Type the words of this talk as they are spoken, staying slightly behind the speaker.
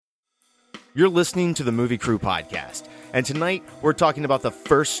You're listening to the Movie Crew Podcast, and tonight we're talking about the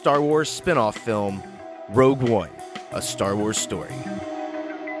first Star Wars spin-off film, Rogue One, a Star Wars story.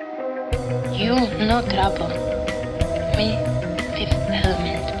 You no trouble. Me, Fifth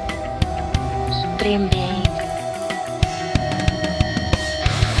Element. Supreme Being.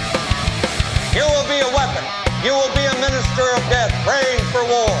 You will be a weapon. You will be a minister of death, praying for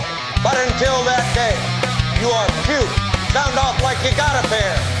war. But until that day, you are cute. Sound off like you got a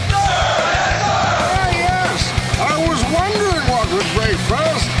pair. Yes, I was wondering what would break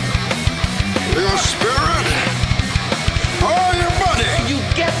first. Your spirit or your body? You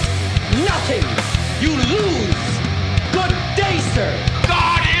get nothing. You lose. Good day, sir.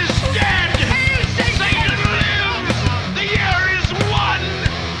 God is dead. Satan lives. The year is won.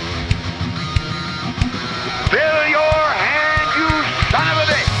 Fill your hand, you son of a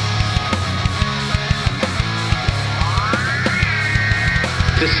bitch!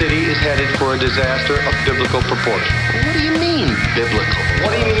 The city is headed for a disaster of biblical proportion. What do you mean, biblical?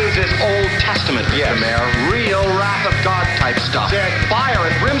 What he means is Old Testament, yes, Mayor. Real wrath of God type stuff. Fire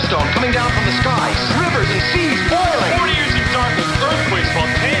and brimstone coming down from the skies. Rivers and seas boiling. 40 years of darkness, earthquakes,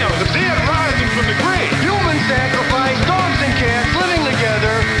 volcanoes, The dead rising from the grave. Human sacrifice, dogs and cats living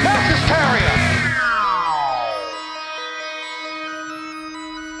together. Mass hysteria.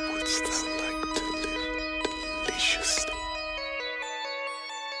 What's that like to live deliciously?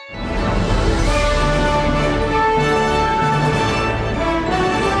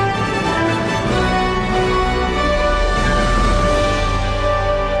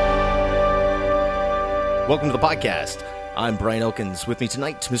 Welcome to the podcast. I'm Brian Elkins. With me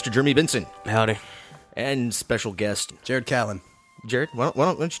tonight, Mr. Jeremy Benson. Howdy. And special guest, Jared Callen. Jared. Why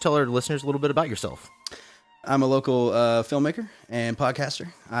don't you tell our listeners a little bit about yourself? I'm a local filmmaker and podcaster.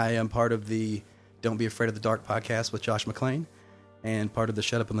 I am part of the Don't Be Afraid of the Dark podcast with Josh McClain and part of the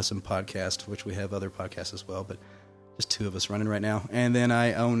Shut Up and Listen podcast, which we have other podcasts as well, but just two of us running right now. And then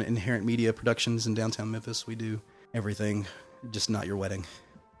I own Inherent Media Productions in downtown Memphis. We do everything, just not your wedding.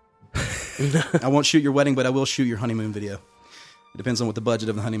 I won't shoot your wedding, but I will shoot your honeymoon video. It depends on what the budget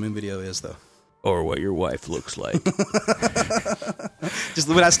of the honeymoon video is, though. Or what your wife looks like. Just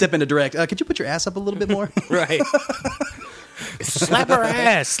when I step into direct, could you put your ass up a little bit more? Right. Slap her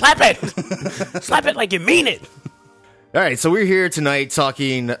ass. Slap it. Slap it like you mean it. All right, so we're here tonight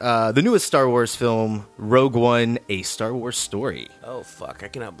talking the newest Star Wars film, Rogue One, a Star Wars story. Oh, fuck. I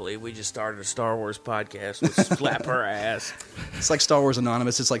cannot believe we just started a Star Wars podcast with Slap Her Ass. It's like Star Wars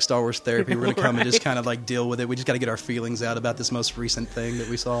Anonymous. It's like Star Wars therapy. We're going to come and just kind of like deal with it. We just got to get our feelings out about this most recent thing that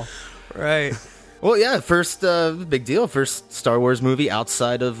we saw. Right. Well, yeah, first big deal, first Star Wars movie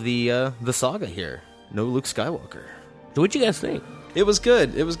outside of the saga here. No Luke Skywalker. So what'd you guys think? It was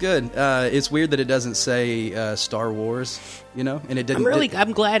good. It was good. It's weird that it doesn't say Star Wars, you know, and it didn't.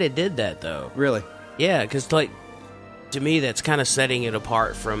 I'm glad it did that though. Really? Yeah, because like to me that's kind of setting it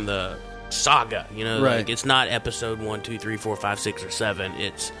apart from the saga. You know, Right. like it's not episode 1, 2, 3, 4, 5, 6, or 7.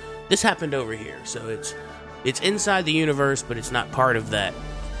 This happened over here, so it's inside the universe, but it's not part of that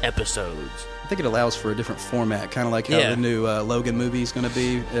episodes. I think it allows for a different format, kind of like how Yeah. the new Logan movie is going to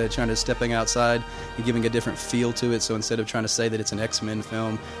be, trying to stepping outside and giving a different feel to it. So instead of trying to say that it's an X-Men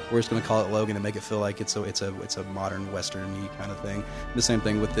film, we're just going to call it Logan and make it feel like it's a modern Western-y kind of thing. The same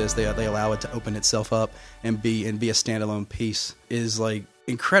thing with this; they allow it to open itself up and be a standalone piece. Is like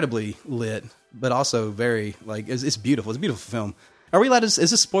incredibly lit, but also very like it's beautiful. It's a beautiful film. Are we allowed to? Is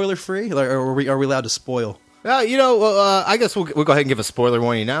this spoiler free, or are we allowed to spoil? I guess we'll go ahead and give a spoiler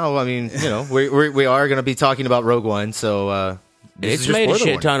warning now. I mean, we are going to be talking about Rogue One, so this It's is your made a spoiler shit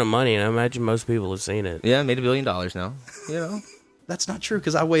warning. ton of money, and I imagine most people have seen it. Yeah, made $1 billion now. That's not true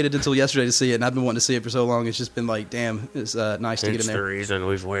because I waited until yesterday to see it, and I've been wanting to see it for so long. It's just been like, damn, it's nice to get It's in the there. reason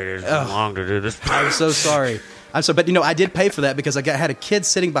we've waited so long to do this. I'm so sorry. But I did pay for that because I had a kid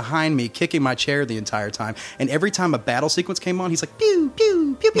sitting behind me kicking my chair the entire time, and every time a battle sequence came on, he's like pew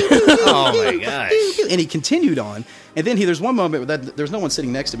pew pew pew pew. Oh pew, my pew, gosh. pew, pew, and he continued on, and then there's one moment where there's no one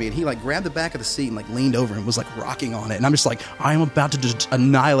sitting next to me, and he like grabbed the back of the seat and like leaned over and was like rocking on it, and I'm just like, I am about to just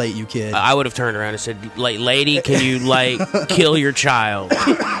annihilate you, kid. I would have turned around and said, like, lady, can you, like, kill your child?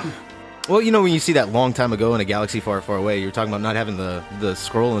 Well, when you see that long time ago in a galaxy far, far away, you're talking about not having the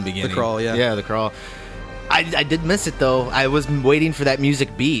scroll in the beginning. The crawl, yeah. Yeah, the crawl. I did miss it, though. I was waiting for that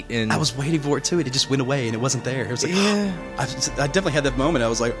music beat. And I was waiting for it, too. It just went away, and it wasn't there. It was like, I definitely had that moment. I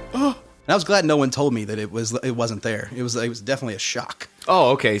was like, oh. And I was glad no one told me that it wasn't there. It was definitely a shock.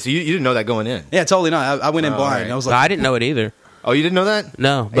 Oh, okay. So you didn't know that going in? Yeah, totally not. I went in blind. right. I was like, I didn't know it either. Oh, you didn't know that?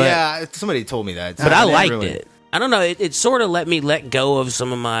 No, but yeah, somebody told me that. but I liked Really. it. I don't know. It sort of let me let go of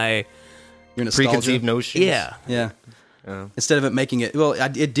some of my your nostalgia. Preconceived notions. yeah. Yeah. Instead of it making it, well,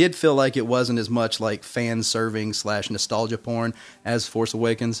 it did feel like it wasn't as much like fan serving / nostalgia porn as Force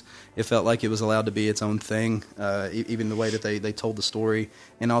Awakens. It felt like it was allowed to be its own thing, even the way that they told the story.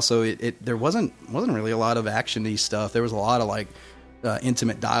 And also, there wasn't really a lot of action-y stuff. There was a lot of like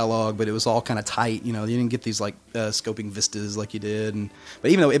intimate dialogue, but it was all kind of tight. You didn't get these like scoping vistas like you did.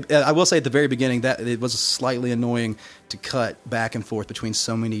 But even though I will say at the very beginning that it was slightly annoying to cut back and forth between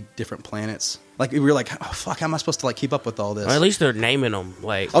so many different planets. Like we were like, oh fuck, how am I supposed to like keep up with all this? Or at least they're naming them.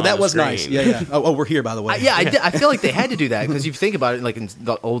 Like, oh, that was nice. Yeah. Oh, we're here by the way. I feel like they had to do that because you think about it, like in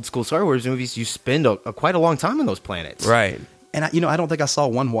the old school Star Wars movies, you spend quite a long time on those planets, right? And I don't think I saw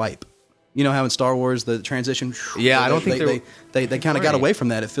one wipe. You know how in Star Wars the transition? Yeah, I don't think they kind of got away from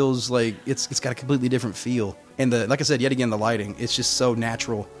that. It feels like it's got a completely different feel. And like I said, yet again, the lighting, it's just so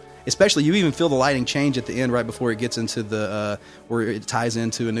natural. Especially, you even feel the lighting change at the end right before it gets into the where it ties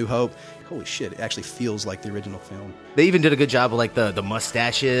into A New Hope. Holy shit! It actually feels like the original film. They even did a good job with like the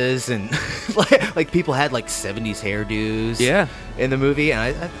mustaches and like people had like 70s hairdos. In the movie,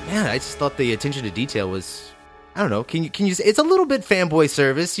 and I just thought the attention to detail was. I don't know. Can you say it's a little bit fanboy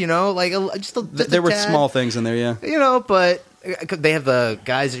service, like just there were small things in there, yeah. But they have the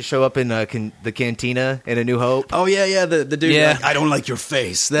guys that show up in the cantina in A New Hope. Oh yeah, the dude. Yeah. Like, I don't like your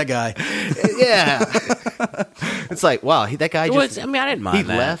face. That guy. Yeah. It's like, wow, that guy just. I didn't mind. He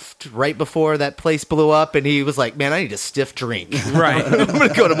left right before that place blew up, and he was like, "Man, I need a stiff drink. Right. I'm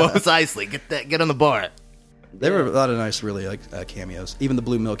gonna go to Mos Eisley. Get on the bar." There were a lot of nice, really like cameos. Even the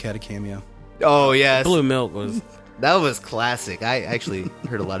Blue Milk had a cameo. Oh yes, Blue Milk was classic. I actually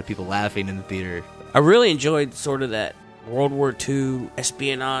heard a lot of people laughing in the theater. I really enjoyed sort of that World War II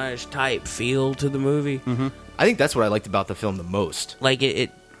espionage type feel to the movie. Mm-hmm. I think that's what I liked about the film the most. Like it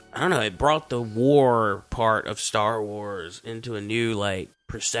I don't know, it brought the war part of Star Wars into a new like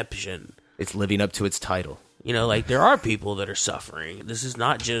perception. It's living up to its title. Like there are people that are suffering. This is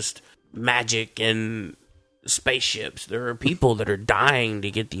not just magic and spaceships. There are people that are dying to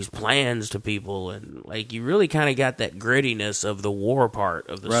get these plans to people, and like you really kind of got that grittiness of the war part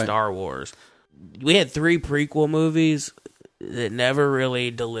of the Star Wars. We had 3 prequel movies that never really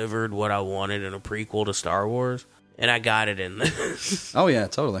delivered what I wanted in a prequel to Star Wars, and I got it in this. Oh yeah,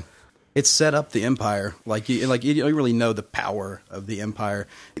 totally. It set up the Empire. Like you really know the power of the Empire.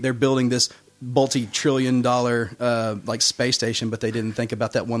 They're building this multi-trillion-dollar like space station, but they didn't think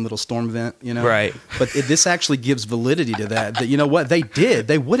about that one little storm vent, Right. But this actually gives validity to that. That you know what they did,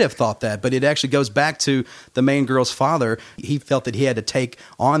 they would have thought that, but it actually goes back to the main girl's father. He felt that he had to take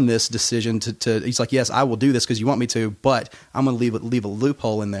on this decision to he's like, yes, I will do this because you want me to, but I'm going to leave a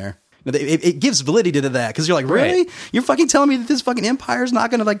loophole in there. It gives validity to that because you're like, really? Right. You're fucking telling me that this fucking Empire's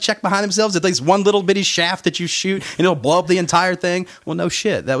not going to like check behind themselves at least one little bitty shaft that you shoot and it'll blow up the entire thing? Well, no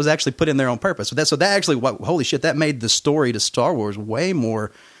shit. That was actually put in there on purpose. So that actually, holy shit, that made the story to Star Wars way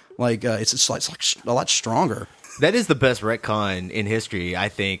more like it's like a lot stronger. That is the best retcon in history, I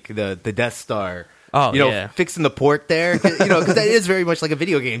think. The Death Star. Oh, yeah. Fixing the port there, because that is very much like a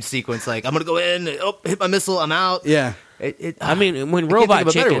video game sequence. Like, I'm going to go in, hit my missile, I'm out. Yeah. When Robot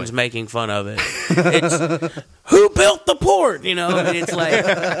Chicken's making fun of it, it's, who built the port? And it's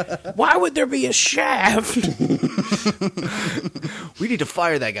like, why would there be a shaft? We need to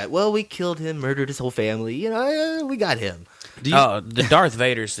fire that guy. Well, we killed him, murdered his whole family. We got him. The Darth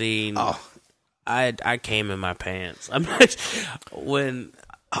Vader scene, I came in my pants.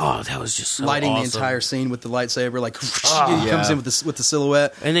 That was just so lighting awesome. The entire scene with the lightsaber, like he comes in with the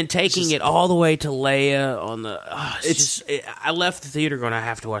silhouette, and then taking it all the way to Leia on the. I left the theater going, I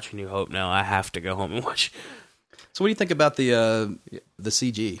have to watch A New Hope now. I have to go home and watch. So, what do you think about the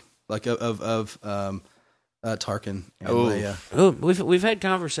CG, like of Tarkin and Leia? Oh, we've had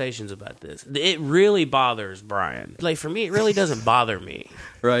conversations about this. It really bothers Brian. Like for me, it really doesn't bother me,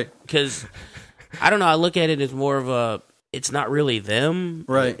 right? Because I don't know. I look at it as more of a. It's not really them.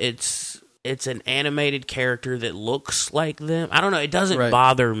 Right. It's an animated character that looks like them. I don't know. It doesn't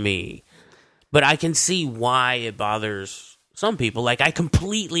bother me. But I can see why it bothers some people. Like, I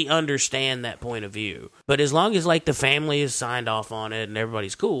completely understand that point of view. But as long as, like, the family is signed off on it and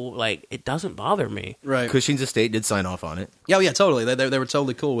everybody's cool, like, it doesn't bother me. Right. Cushing's estate did sign off on it. Yeah, totally. They were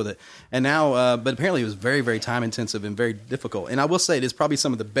totally cool with it. And now, but apparently it was very, very time-intensive and very difficult. And I will say it is probably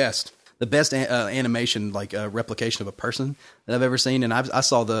some of the best animation, like replication of a person that I've ever seen. And I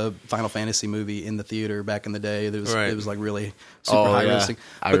saw the Final Fantasy movie in the theater back in the day. It was like really super high realistic.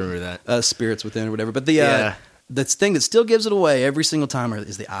 I remember that. Spirits Within or whatever. But the thing that still gives it away every single time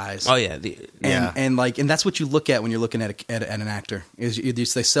is the eyes. Oh yeah, and that's what you look at when you're looking at an actor is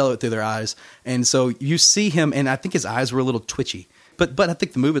they sell it through their eyes, and so you see him, and I think his eyes were a little twitchy, but I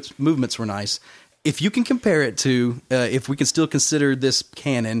think the movements were nice. if you can compare it to, if we can still consider this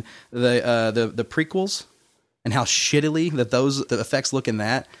canon, the prequels and how shittily that the effects look in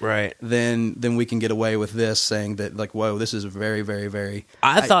that, right? Then we can get away with this, saying that like, whoa, this is very, very, very.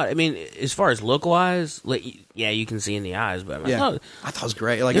 I mean, as far as look wise, like, yeah, you can see in the eyes, but I thought it was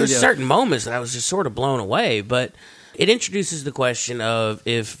great. Like, there was certain moments that I was just sort of blown away, but. It introduces the question of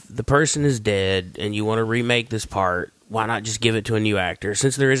if the person is dead and you want to remake this part, why not just give it to a new actor?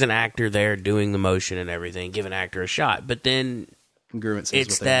 Since there is an actor there doing the motion and everything, give an actor a shot. But then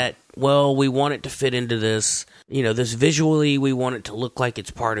it's that, well, we want it to fit into this, this visually, we want it to look like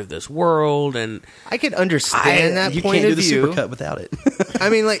it's part of this world. And I could understand that you point can't of do the view. supercut without it. I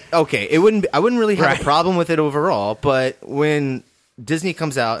mean, like, okay, I wouldn't really have a problem with it overall, but when Disney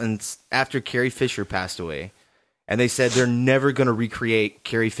comes out and after Carrie Fisher passed away, and they said they're never going to recreate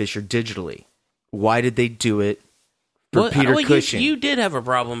Carrie Fisher digitally. Why did they do it for Peter Cushing? You did have a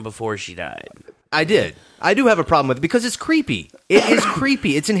problem before she died. I did. I do have a problem with it because it's creepy. It is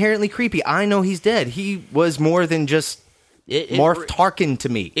creepy. It's inherently creepy. I know he's dead. He was more than just Marv Tarkin to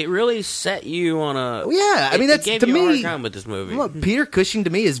me. It really set you on a... Yeah, I mean, that's gave to you me. A hard time with this movie. Look, Peter Cushing to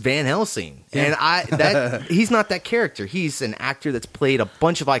me is Van Helsing, and he's not that character. He's an actor that's played a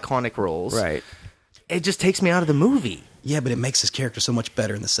bunch of iconic roles. Right. It just takes me out of the movie. Yeah, but it makes his character so much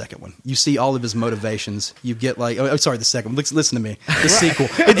better in the second one. You see all of his motivations. You get like, the second one. Listen to me. The sequel.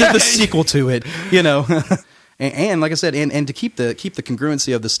 The sequel to it, And like I said, and to keep the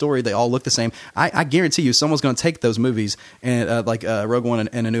congruency of the story, they all look the same. I guarantee you, someone's going to take those movies and like Rogue One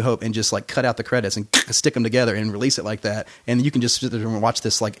and A New Hope and just like cut out the credits and stick them together and release it like that, and you can just sit there and watch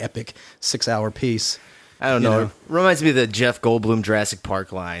this like epic 6-hour piece. I don't know. It reminds me of the Jeff Goldblum Jurassic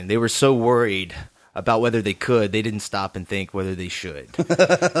Park line. They were so worried about whether they didn't stop and think whether they should.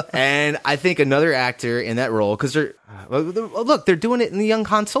 And I think another actor in that role, because they're doing it in the young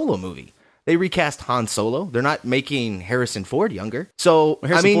Han Solo movie. They recast Han Solo. They're not making Harrison Ford younger. So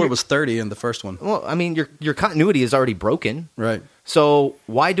Harrison Ford was 30 in the first one. Well, I mean, your continuity is already broken. Right. So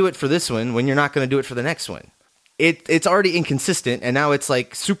why do it for this one when you're not going to do it for the next one? It's already inconsistent, and now it's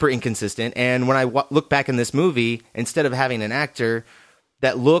like super inconsistent. And when I look back in this movie, instead of having an actor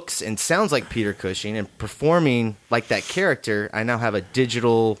that looks and sounds like Peter Cushing and performing like that character, I now have a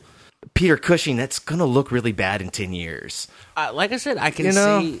digital Peter Cushing that's going to look really bad in 10 years. Like I said, I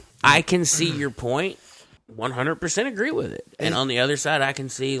can see your point. 100% agree with it. And on the other side, I can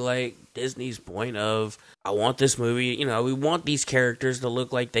see like Disney's point of, I want this movie, we want these characters to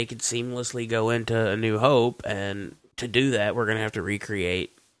look like they could seamlessly go into A New Hope, and to do that, we're going to have to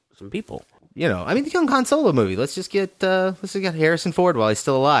recreate some people. I mean, the young Han Solo movie. Let's just get Harrison Ford while he's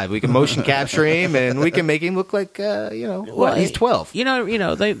still alive. We can motion capture him, and we can make him look like he's 12.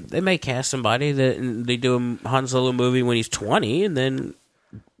 They may cast somebody that they do a Han Solo movie when he's 20, and then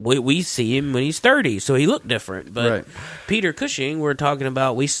we see him when he's 30, so he looked different. But right. Peter Cushing, we're talking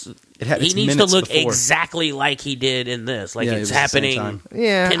about, he needs to look exactly like he did in this, like it's happening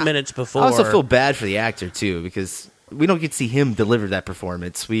 10 minutes before. I also feel bad for the actor too, because we don't get to see him deliver that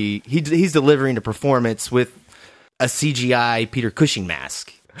performance. He's delivering a performance with a CGI Peter Cushing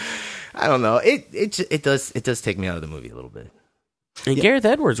mask. I don't know. It does take me out of the movie a little bit. And Gareth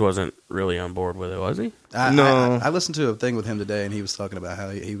Edwards wasn't really on board with it, was he? No. I listened to a thing with him today, and he was talking about how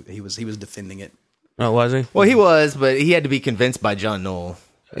he was defending it. Oh, was he? Well, he was, but he had to be convinced by John Knoll.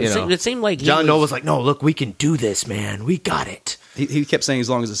 It seemed like John Knoll was like, "No, look, we can do this, man. We got it." He kept saying, as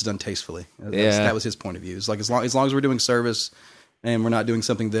long as it's done tastefully. That was his point of view. It's like as long as we're doing service and we're not doing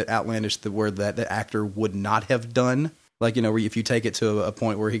something that outlandish, the word that the actor would not have done. Like, where if you take it to a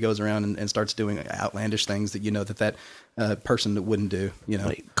point where he goes around and starts doing outlandish things that that person wouldn't do.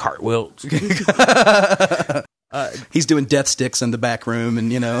 Like cartwheels. He's doing death sticks in the back room,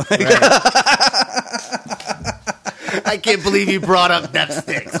 and I can't believe you brought up death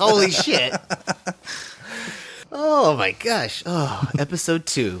sticks. Holy shit. Oh my gosh. Oh, episode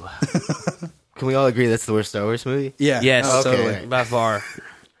 2. Can we all agree that's the worst Star Wars movie? Yeah. Yes, totally. By far.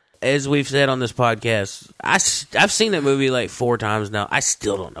 As we've said on this podcast, I've seen that movie like 4 times now. I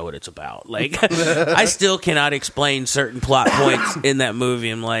still don't know what it's about. Like, I still cannot explain certain plot points in that movie.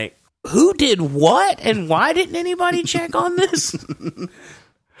 I'm like, who did what, and why didn't anybody check on this?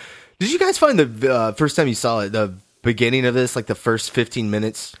 Did you guys find the first time you saw it, the beginning of this, like the first 15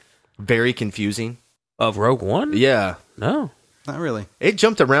 minutes, very confusing? Of Rogue One? Yeah. No. Not really. It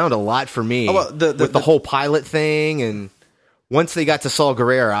jumped around a lot for me with the whole pilot thing, and once they got to Saw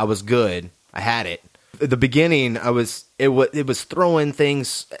Gerrera, I was good. I had it. At the beginning, it was throwing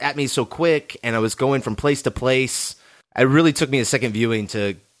things at me so quick, and I was going from place to place. It really took me a second viewing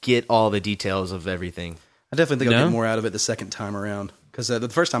to get all the details of everything. I definitely think I'll get more out of it the second time around. Because the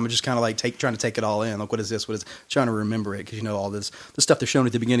first time I'm just kind of like trying to take it all in. Like, what is this? What is trying to remember it? Because you know all this the stuff they're showing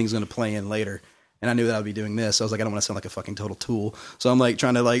at the beginning is going to play in later. And I knew that I would be doing this. So I was like, I don't want to sound like a fucking total tool. So I'm like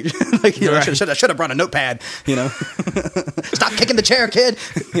trying to like you know, I should have brought a notepad. You know, stop kicking the chair, kid.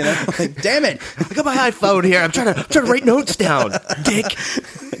 You know, like, damn it! I got my iPhone here. I'm trying to write notes down, dick.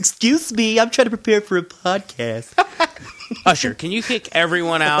 Excuse me, I'm trying to prepare for a podcast. Usher, can you kick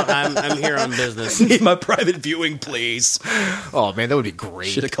everyone out? I'm here on business. Need my private viewing, please. Oh man, that would be great.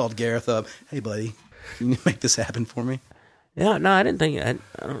 Should have called Gareth up. Hey, buddy, can you make this happen for me? Yeah, no, I didn't think. I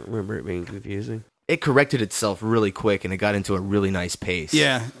don't remember it being confusing. It corrected itself really quick, and it got into a really nice pace.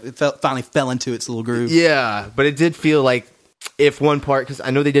 Yeah, it finally fell into its little groove. Yeah, but it did feel like if one part, because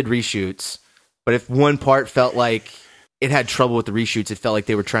I know they did reshoots, but if one part felt like it had trouble with the reshoots, it felt like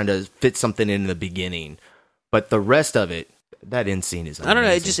they were trying to fit something in the beginning. But the rest of it, that end scene is amazing. I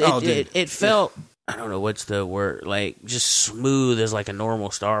don't know, it felt, I don't know what's the word, like just smooth as like a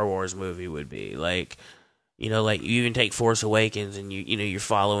normal Star Wars movie would be. Like, you know, like you even take Force Awakens and you know, you're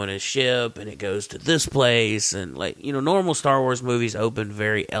following a ship and it goes to this place, and like, you know, normal Star Wars movies open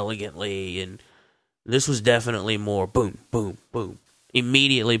very elegantly, and this was definitely more boom, boom, boom.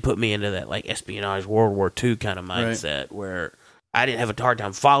 Immediately put me into that like espionage World War II kind of mindset where I didn't have a hard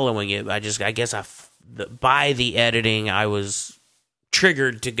time following it. I guess by the editing I was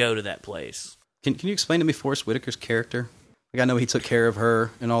triggered to go to that place. Can you explain to me Forrest Whitaker's character? Like, I know he took care of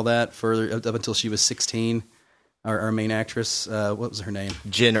her and all that for up until she was 16. Our main actress, what was her name?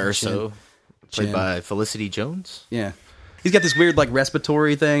 Jyn Erso, played by Felicity Jones. Yeah, he's got this weird like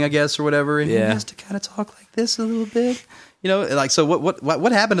respiratory thing, I guess, or whatever, and he has to kind of talk like this a little bit. You know, like, so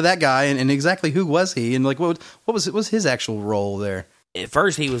what happened to that guy, and exactly who was he, and like what was his actual role there? At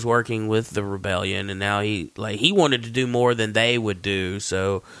first, he was working with the rebellion, and now he wanted to do more than they would do,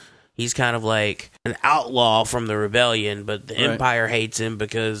 so he's kind of like an outlaw from the rebellion, but the Empire hates him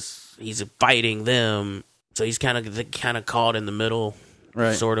because he's fighting them. So he's kind of caught in the middle,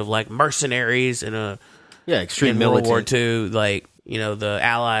 sort of like mercenaries in extreme World War II. Like, you know, the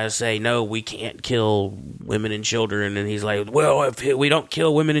Allies say, no, we can't kill women and children, and he's like, well, if we don't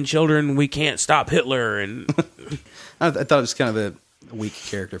kill women and children, we can't stop Hitler. And I thought it was kind of a weak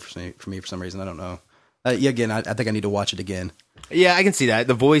character for me for some reason. I don't know. Again, I think I need to watch it again. Yeah, I can see that.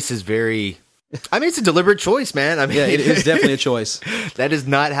 The voice is very... I mean, it's a deliberate choice, man. I mean, yeah, it is definitely a choice. That is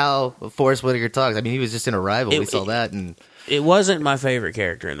not how Forrest Whitaker talks. I mean, he was just in Arrival. We saw that, and it wasn't my favorite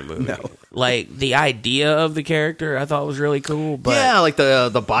character in the movie. No. Like, the idea of the character I thought was really cool, but yeah, like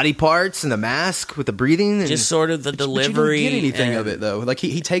the body parts and the mask with the breathing, and just sort of the delivery. But you don't get anything of it though. Like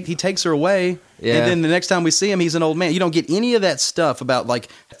he takes her away, and then the next time we see him, he's an old man. You don't get any of that stuff about like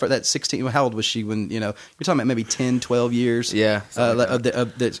for that 16. How old was she when you're talking about maybe 10, 12 years? Yeah,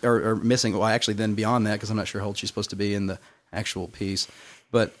 that are missing. Well, actually, then beyond that, because I'm not sure how old she's supposed to be in the actual piece.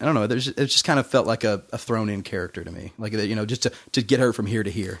 But I don't know. It just kind of felt like a thrown-in character to me, like just to get her from here to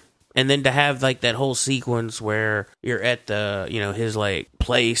here. And then to have like that whole sequence where you're at the his like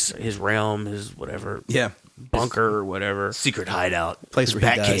place, his realm, his whatever, bunker or whatever, secret hideout, place where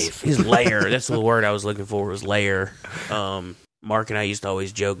he dies. His lair. That's the word I was looking for. Was lair. Mark and I used to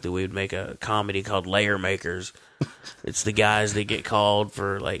always joke that we would make a comedy called Lair Makers. It's the guys that get called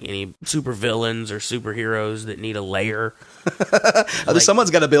for like any super villains or superheroes that need a lair. Someone's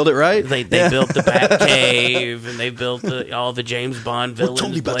got to build it, right? They built the Batcave, and they built all the James Bond villains. We're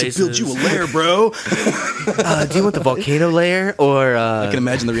totally about to build you a lair, bro. Do you want the volcano lair, or I can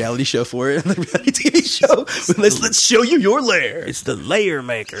imagine the reality show for it. The reality TV show. Let's show you your lair. It's the Lair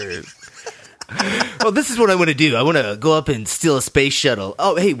Makers. Well, this is what I want to do. I want to go up and steal a space shuttle.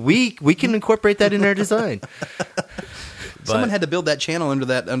 Oh, hey, we can incorporate that in our design. Someone had to build that channel under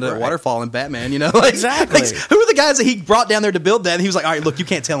that waterfall in Batman, Exactly. Like, who are the guys that he brought down there to build that? And he was like, all right, look, you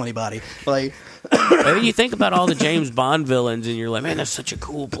can't tell anybody. Like, maybe you think about all the James Bond villains and you're like, man, that's such a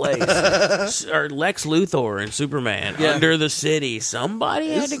cool place. Or Lex Luthor and Superman under the city. Somebody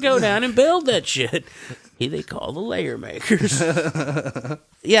had to go down and build that shit. They call the Lair Makers.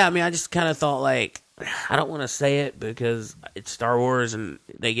 Yeah, I mean, I just kind of thought, like, I don't want to say it because it's Star Wars and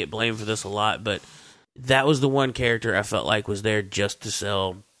they get blamed for this a lot, but that was the one character I felt like was there just to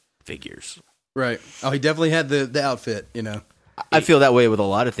sell figures. Right. Oh, he definitely had the outfit, I feel that way with a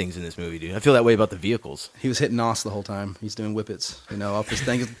lot of things in this movie, dude. I feel that way about the vehicles. He was hitting NOS the whole time. He's doing whippets, off his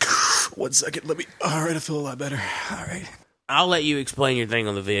thing. 1 second, all right, I feel a lot better. All right. I'll let you explain your thing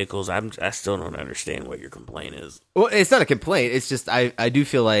on the vehicles. I still don't understand what your complaint is. Well, it's not a complaint. It's just I do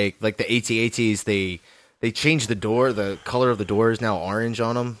feel like the AT-ATs, they changed the door. The color of the door is now orange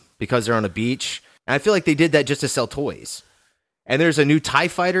on them because they're on a beach. And I feel like they did that just to sell toys. And there's a new TIE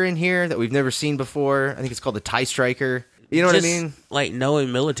fighter in here that we've never seen before. I think it's called the TIE Striker. You know what I mean? Like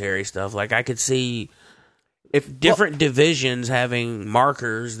knowing military stuff, like I could see if different divisions having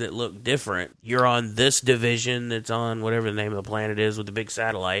markers that look different. You're on this division that's on whatever the name of the planet is with the big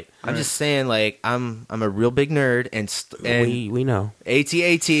satellite. I'm just saying, like I'm a real big nerd, and we know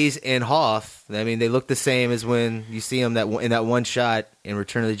AT-ATs and Hoth. I mean, they look the same as when you see them in that one shot in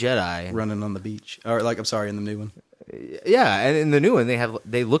Return of the Jedi, running on the beach, or like I'm sorry, in the new one. Yeah, and in the new one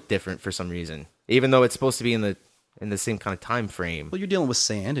they look different for some reason, even though it's supposed to be in the same kind of time frame. Well, you're dealing with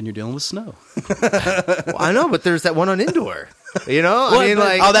sand and you're dealing with snow. Well, I know, but there's that one on Endor. You know, I mean,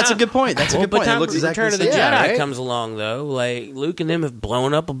 like, oh, that's a good point. That's a good point. But it looks exactly Return of the Jedi comes along though. Like Luke and them have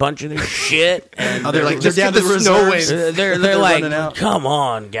blown up a bunch of their shit, and they're like they're down to the snow waves. They're like, come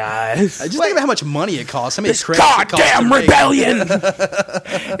on, guys. Just think about how much money it costs. How many this goddamn rebellion.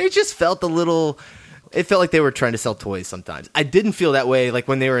 It just felt a little. It felt like they were trying to sell toys sometimes. I didn't feel that way like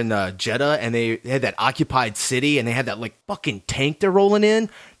when they were in Jeddah and they had that occupied city and they had that like fucking tank they're rolling in.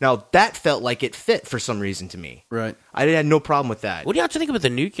 Now that felt like it fit for some reason to me. Right. I had no problem with that. What do you have to think about the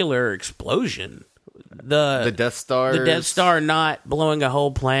nuclear explosion? The Death Star. The Death Star not blowing a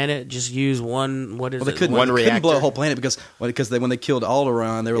whole planet, just use one. What is it? They couldn't blow a whole planet because when they killed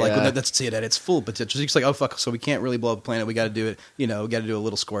Alderaan, they were like, well, let's see it at its full potential. It's like, oh fuck, so we can't really blow up a planet. We got to do it. You know, we got to do a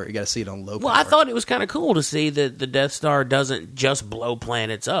little squirt. You got to see it on low. Well, power. I thought it was kind of cool to see that the Death Star doesn't just blow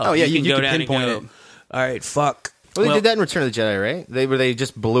planets up. Oh yeah, you can go can down pinpoint and go, all right, fuck. Well, they did that in Return of the Jedi, right? They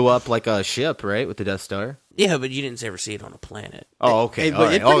just blew up like a ship, right, with the Death Star. Yeah, but you didn't ever see it on a planet. Oh, okay.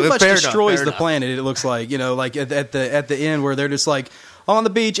 But it pretty much destroys the planet. It looks like, you know, like at the end where they're just like on the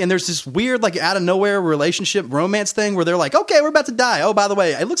beach and there's this weird like out of nowhere relationship romance thing where they're like, okay, we're about to die. Oh, by the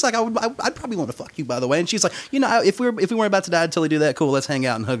way, it looks like I'd probably want to fuck you. By the way, and she's like, you know, if we weren't about to die until we do that, cool. Let's hang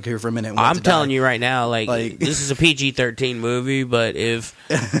out and hug here for a minute. I'm telling you right now, like this is a PG-13 movie, but if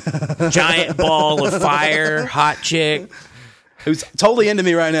giant ball of fire, hot chick. Who's totally into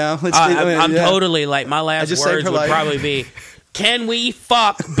me right now. I'm totally like, my last words would probably be, can we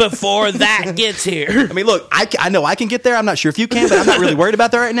fuck before that gets here? I mean, look, I know I can get there. I'm not sure if you can, but I'm not really worried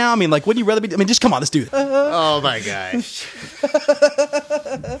about that right now. I mean, like, wouldn't you rather be? I mean, just come on, let's do it. Oh my gosh.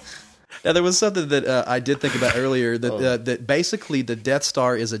 Now, there was something that I did think about earlier, that basically the Death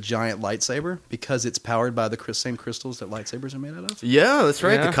Star is a giant lightsaber because it's powered by the same crystals that lightsabers are made out of. Yeah, that's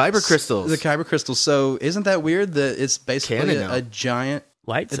right. Yeah. The Kyber crystals. The Kyber crystals. So isn't that weird that it's basically a giant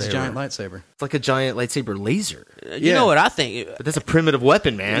lightsaber? It's a giant lightsaber. It's like a giant lightsaber laser. You know what I think? But that's a primitive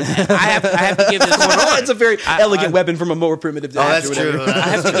weapon, man. I have to give this one. It's a very elegant weapon from a more primitive. Oh, that's true. I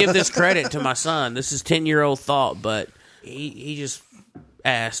have to give this credit to my son. This is 10-year-old thought, but he just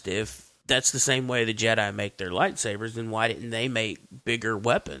asked if that's the same way the Jedi make their lightsabers, then why didn't they make bigger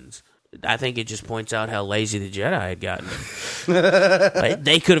weapons? I think it just points out how lazy the Jedi had gotten. Like,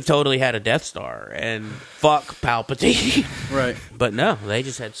 they could have totally had a Death Star and fuck Palpatine. Right. But no, they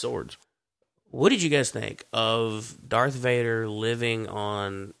just had swords. What did you guys think of Darth Vader living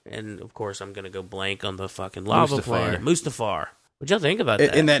on, and of course I'm going to go blank on the fucking lava planet, Mustafar. What'd y'all think about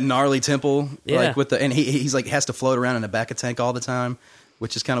that? In that gnarly temple? Yeah. Like with and he's like has to float around in a back of tank all the time,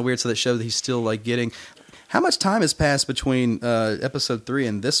 which is kind of weird. So that shows that he's still like getting. How much time has passed between episode 3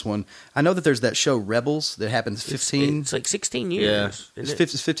 and this one? I know that there's that show Rebels that happens 15. It's like 16 years. Yeah.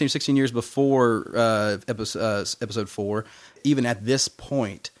 It's 15, 16 years before episode 4. Even at this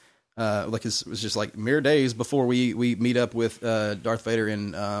point, like it was just like mere days before we meet up with Darth Vader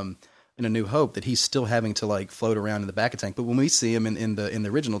in A New Hope, that he's still having to like float around in the back of tank. But when we see him in the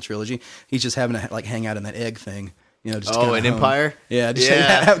original trilogy, he's just having to like hang out in that egg thing. You know, just in Empire? Yeah, just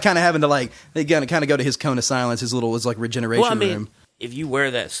kind of having to like, they kind of go to his cone of silence, his like regeneration room. If you wear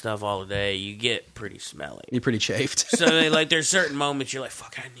that stuff all day, you get pretty smelly. You're pretty chafed. So there's certain moments you're like,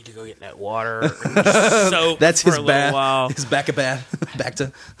 fuck, I need to go get in that water. Soak that's for his a bath. while. His back of bath. Back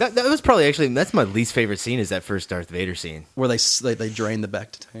to that was probably that's my least favorite scene is that first Darth Vader scene where they drain the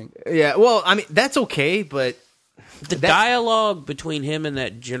back to tank. Yeah, well, I mean that's okay, but the dialogue between him and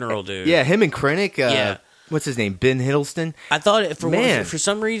that general dude. Yeah, him and Krennic. What's his name? Ben Hiddleston. I thought for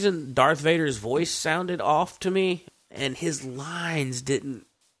some reason Darth Vader's voice sounded off to me, and his lines didn't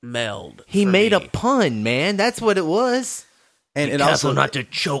meld. He made a pun, man. That's what it was. And it also not to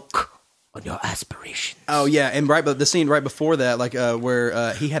choke on your aspirations. Oh yeah, and but the scene right before that, like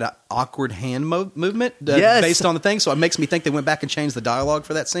where he had an awkward hand movement based on the thing, so it makes me think they went back and changed the dialogue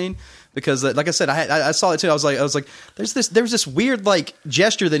for that scene. Because, like I said, I saw it too. I was like, there's this weird like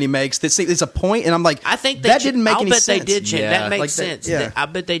gesture that he makes that it's a point, and I'm like, I think that didn't make any sense. They did change. That makes like sense. Yeah. I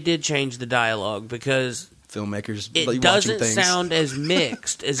bet they did change the dialogue because filmmakers. It doesn't sound as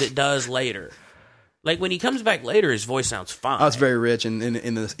mixed as it does later. Like when he comes back later, his voice sounds fine. Oh, it's very rich in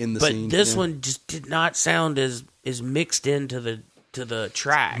the scene. But this one just did not sound as mixed into the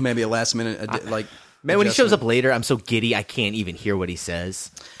track. Maybe a last minute like. Man, when he shows up later, I'm so giddy I can't even hear what he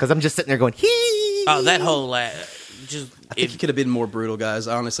says because I'm just sitting there going, hee. Oh, that whole I think he could have been more brutal, guys.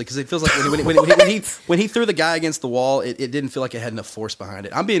 Honestly, because it feels like when he threw the guy against the wall, it didn't feel like it had enough force behind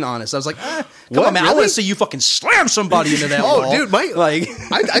it. I'm being honest. I was like, come on, man, really? I want to see you fucking slam somebody into that wall. Dude,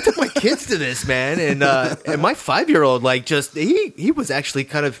 I took my kids to this, man, and my 5-year-old he was actually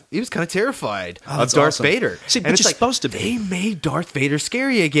kind of terrified of Darth Vader. See, but you're supposed to be. They made Darth Vader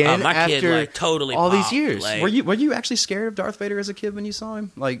scary again. My after kid totally all popped. these years. Like, were you actually scared of Darth Vader as a kid when you saw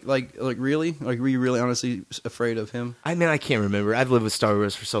him? Like really? Like were you really honestly afraid of him? I can't remember. I've lived with Star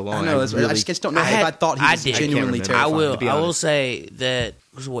Wars for so long. I know. I just don't know. I thought he was genuinely terrifying. I will say that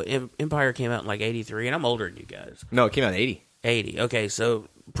Empire came out in like 83, and I'm older than you guys. No, it came out in 80. 80. Okay, so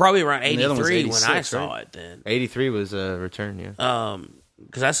probably around 83 when I saw it. Then 83 was Return. Yeah.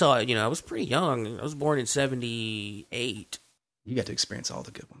 Because I saw it. I was pretty young. I was born in 78. You got to experience all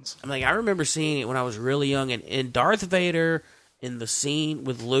the good ones. I remember seeing it when I was really young, and Darth Vader in the scene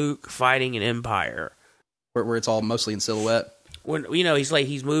with Luke fighting an Empire. Where it's all mostly in silhouette. When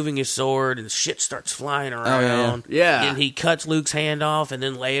he's moving his sword and shit starts flying around. Yeah. And he cuts Luke's hand off, and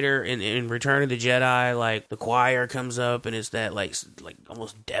then later in Return of the Jedi, like the choir comes up and it's that like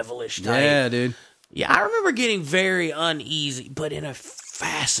almost devilish type. Yeah, dude. Yeah, I remember getting very uneasy, but in a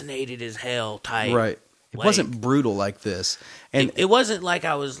fascinated as hell type. Right. It wasn't brutal like this. And it wasn't like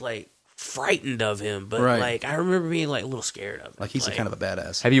I was like frightened of him, but like I remember being like a little scared of him. Like he's kind of a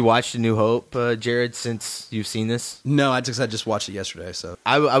badass. Have you watched A New Hope, Jared, since you've seen this? No, I just watched it yesterday. So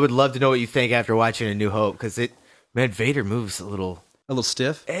I would love to know what you think after watching A New Hope because Vader moves a little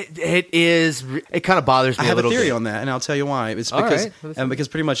stiff. It is. It kind of bothers me. I have a little theory bit on that, and I'll tell you why. It's because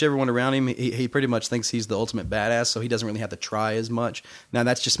pretty much everyone around him, he pretty much thinks he's the ultimate badass, so he doesn't really have to try as much. Now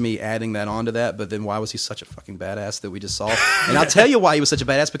that's just me adding that onto that. But then why was he such a fucking badass that we just saw? And I'll tell you why he was such a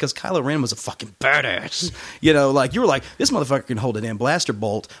badass because Kylo Ren was a fucking badass. Like you were like, this motherfucker can hold a damn blaster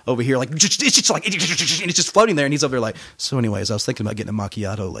bolt over here, like it's just like and it's just floating there, and he's over there like. So, anyways, I was thinking about getting a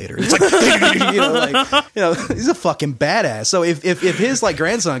macchiato later. It's like he's a fucking badass. So if his like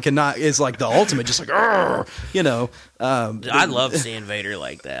grandson is like the ultimate, just like, I love seeing Vader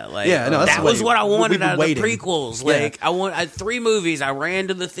like that. Like, that was what I wanted out of the prequels. Like, I had 3 movies. I ran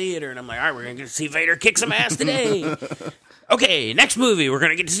to the theater, and I'm like, all right, we're gonna get to see Vader kick some ass today. Okay, next movie, we're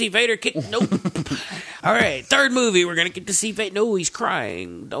gonna get to see Vader kick. Nope. All right, 3rd movie, we're gonna get to see Vader. No, he's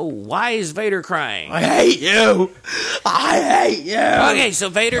crying. No, why is Vader crying? I hate you. Okay, so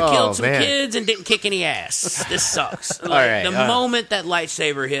Vader killed some kids and didn't kick any ass. This sucks. The moment that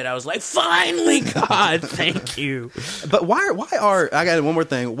lightsaber hit, I was like, finally, God, thank you. But I got one more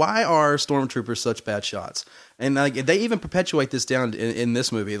thing. Why are stormtroopers such bad shots? And like they even perpetuate this down in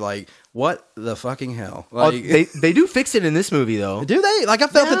this movie. Like, what the fucking hell? Like, they do fix it in this movie, though. Do they? Like, I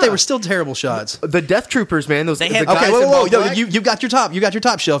felt that they were still terrible shots. The Death Troopers, man. Those guys. Okay, whoa! You got your top. You got your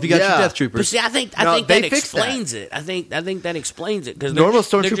top shelf. You got your Death Troopers. But see, I think that explains it. I think that explains it because normal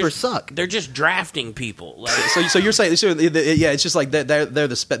stormtroopers suck. They're just drafting people. Like, so you're saying, it's just like they're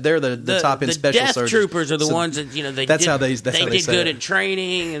the top end special Death Troopers are the ones that they did good at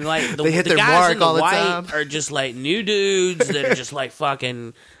training and like they hit the their guys mark in the all the white time. are just like new dudes that are just like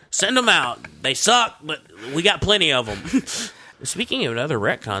fucking send them out. They suck, but we got plenty of them. Speaking of another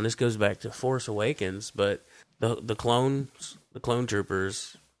retcon, this goes back to Force Awakens, but the clone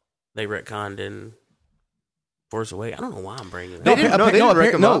troopers they retconned in Force Awakens. I don't know why I'm bringing that. They didn't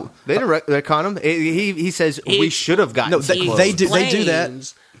retcon him. He says we should have gotten. No, they do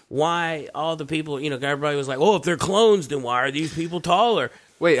that. Why all the people? Everybody was like, "Oh, if they're clones, then why are these people taller?"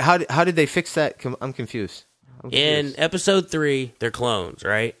 Wait, how did they fix that? I'm confused. In Episode 3, they're clones,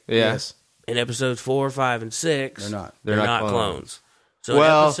 right? Yeah. Yes. In Episodes 4, 5, and 6, they're not clones.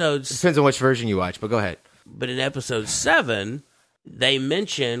 So depends on which version you watch, but go ahead. But in Episode 7, they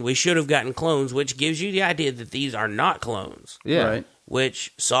mention we should have gotten clones, which gives you the idea that these are not clones. Yeah. Right.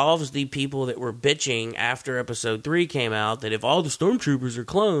 Which solves the people that were bitching after Episode 3 came out that if all the stormtroopers are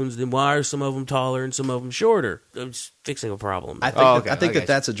clones, then why are some of them taller and some of them shorter? It's fixing a problem. I think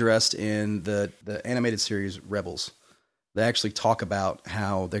that's addressed in the animated series Rebels. They actually talk about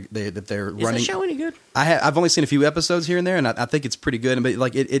how they're running. Is the show any good? I've only seen a few episodes here and there, and I think it's pretty good. But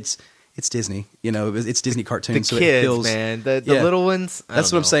like it's Disney, it's Disney cartoons. The so kids, it feels, man, the little ones.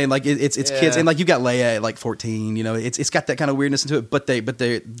 That's what I'm saying. Like it's kids, and like you got Leia at like 14. It's got that kind of weirdness into it. But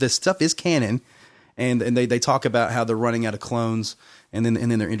the stuff is canon, and they talk about how they're running out of clones, and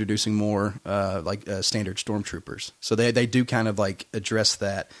then they're introducing more standard stormtroopers. So they do kind of like address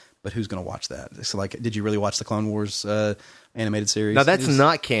that. But who's going to watch that? So, like, did you really watch the Clone Wars animated series? Now, that's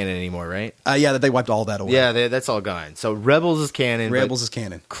not canon anymore, right? Yeah, they wiped all that away. Yeah, that's all gone. So Rebels is canon. Rebels is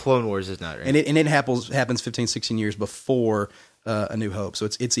canon. Clone Wars is not, right? And it happens 15, 16 years before A New Hope. So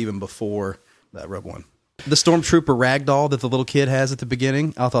it's even before Rogue One. The Stormtrooper ragdoll that the little kid has at the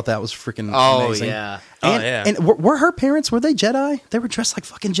beginning, I thought that was freaking amazing. Yeah. And were her parents, were they Jedi? They were dressed like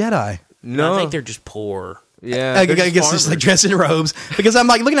fucking Jedi. No. I think they're just poor. Yeah. I guess just like dressed in robes. Because I'm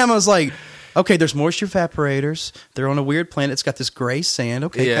like looking at them, I was like, okay, there's moisture evaporators. They're on a weird planet. It's got this gray sand.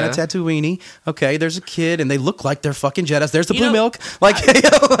 Okay, kind of Tatooine-y. Okay, there's a kid, and they look like they're fucking Jedis. There's the blue milk. Like,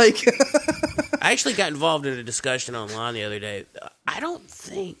 I actually got involved in a discussion online the other day. I don't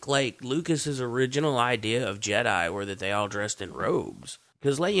think like Lucas's original idea of Jedi were that they all dressed in robes.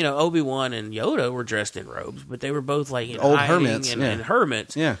 Because, like, Obi-Wan and Yoda were dressed in robes, but they were both, like, old hermits. And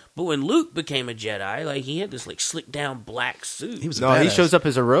hermits. Yeah. But when Luke became a Jedi, like, he had this, like, slick-down black suit. He shows up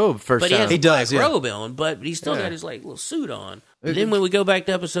as a robe first time. He has a black robe on, but he still got his, like, little suit on. And then when we go back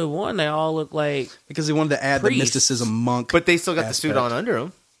to episode 1, they all look like because he wanted to add the mysticism monk. But they still got the suit on under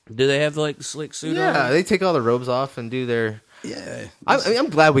them. Do they have, like, the slick suit on? Yeah, they take all the robes off and do their... Yeah.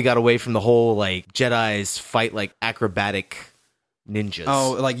 I'm glad we got away from the whole, like, Jedis fight, like, acrobatic... ninjas.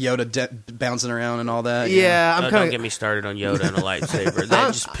 Oh, like Yoda bouncing around and all that. Yeah, don't get me started on Yoda and a lightsaber.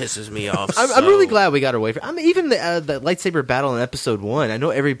 That just pisses me off. I'm really glad we got away from. Even the lightsaber battle in episode 1. I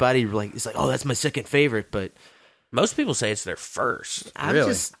know everybody is like, oh, that's my second favorite, but most people say it's their first.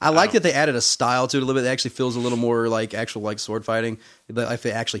 I like that they added a style to it a little bit. It actually feels a little more like actual like sword fighting. Like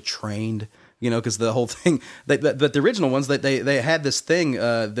they actually trained. Because the whole thing, but the original ones, they had this thing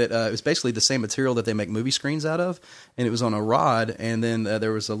that it was basically the same material that they make movie screens out of, and it was on a rod, and then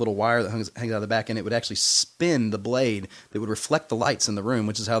there was a little wire that hangs out of the back, and it would actually spin the blade that would reflect the lights in the room,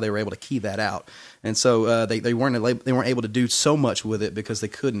 which is how they were able to key that out. And so they weren't able to do so much with it because they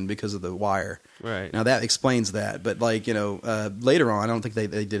couldn't because of the wire. Right. Now that explains that, but later on, I don't think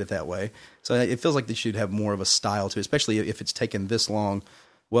they did it that way. So it feels like they should have more of a style to it, especially if it's taken this long.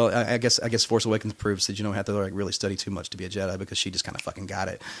 Well, I guess Force Awakens proves that you don't have to like really study too much to be a Jedi because she just kind of fucking got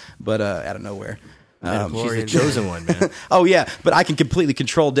it, but out of nowhere. She's the chosen one, man. Oh yeah, but I can completely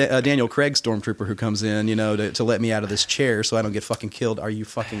control Daniel Craig Stormtrooper who comes in, to let me out of this chair so I don't get fucking killed. Are you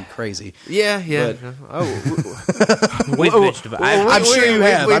fucking crazy? Yeah. We've bitched about it. I'm sure you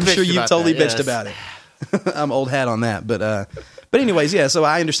have. I'm sure you've totally bitched about it. I'm old hat on that, but anyways, yeah. So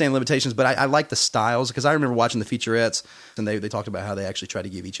I understand limitations, but I like the styles because I remember watching the featurettes and they talked about how they actually try to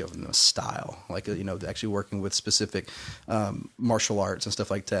give each of them a style, like actually working with specific martial arts and stuff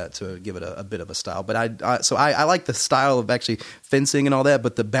like that to give it a bit of a style. But I like the style of actually fencing and all that,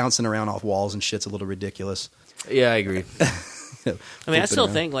 but the bouncing around off walls and shit's a little ridiculous. Yeah, I agree. I still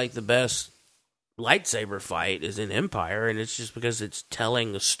think like the best lightsaber fight is in Empire, and it's just because it's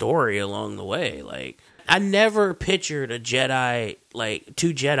telling a story along the way. Like, I never pictured a Jedi, like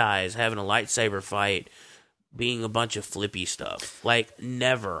two Jedis having a lightsaber fight being a bunch of flippy stuff. Like,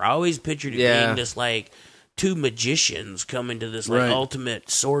 never. I always pictured it being just like two magicians coming to this like ultimate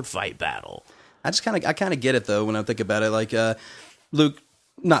sword fight battle. I kind of get it though when I think about it. Like Luke,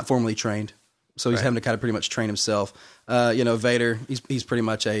 not formally trained, so he's having to kind of pretty much train himself. Vader, he's pretty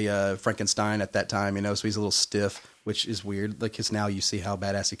much a Frankenstein at that time, so he's a little stiff, which is weird. Like, because now you see how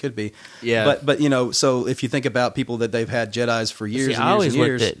badass he could be. Yeah. But so if you think about people that they've had Jedis for years and years I always and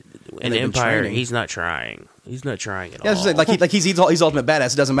years, looked at in Empire, he's not trying. He's not trying at all. Yeah, he's ultimate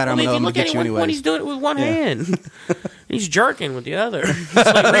badass. It doesn't matter. I'm going to get you anyway. When he's doing it with one hand, he's jerking with the other. He's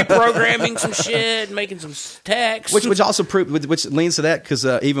like reprogramming some shit, making some text, which also which leans to that because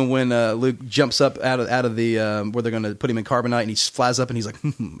even when Luke jumps up out of the where they're going to put him in carbonite and he flies up and he's like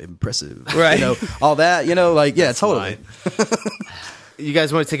impressive, right? All that, totally. You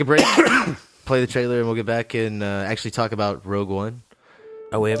guys want to take a break? Play the trailer and we'll get back and actually talk about Rogue One.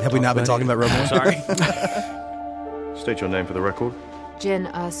 Oh, have we not been talking about Rogue One? Sorry. State your name for the record.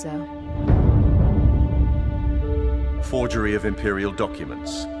 Jyn Erso. Forgery of Imperial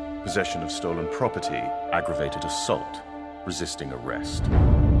documents, possession of stolen property, aggravated assault, resisting arrest.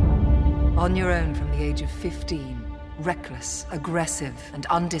 On your own from the age of 15, reckless, aggressive, and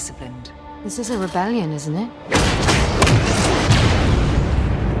undisciplined. This is a rebellion, isn't it?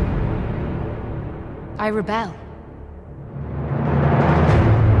 I rebel.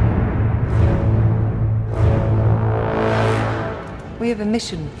 We have a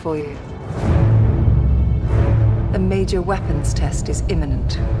mission for you. A major weapons test is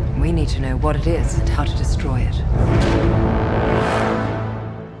imminent. We need to know what it is and how to destroy it.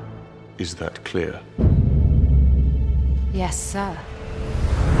 Is that clear? Yes, sir.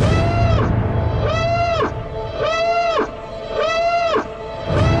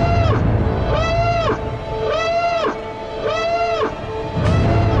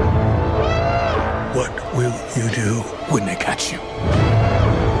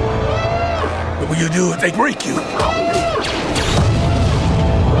 do if they break you?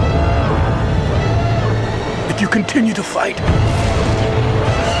 If you continue to fight,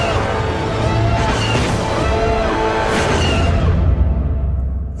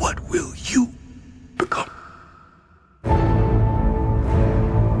 what will you become?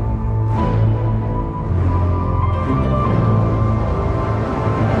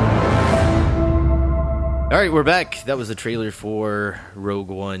 All right, we're back. That was the trailer for Rogue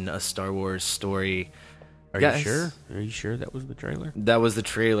One, a Star Wars story. Are you sure? Are you sure that was the trailer? That was the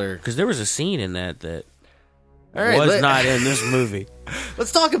trailer. Because there was a scene in that All right, was not in this movie.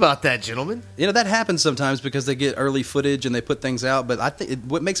 Let's talk about that, gentlemen. You know, that happens sometimes because they get early footage and they put things out. But I think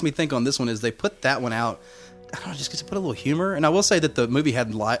what makes me think on this one is they put that one out, I don't know, just to put a little humor. And I will say that the movie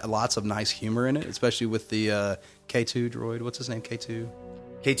had lots of nice humor in it, especially with the K2 droid. What's his name? K2?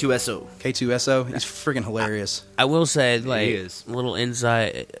 K2SO. K2SO. He's friggin' hilarious. I will say, like, He is. little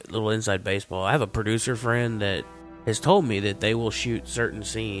inside baseball. I have a producer friend that has told me that they will shoot certain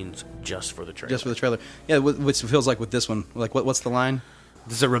scenes just for the trailer. Just for the trailer. Yeah, which feels like with this one. Like, what's the line?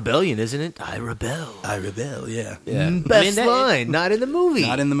 This is a rebellion, isn't it? I rebel. I rebel, yeah. Best line, not in the movie.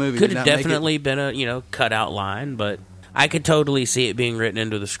 Not in the movie. Could have definitely been a cut out line, but I could totally see it being written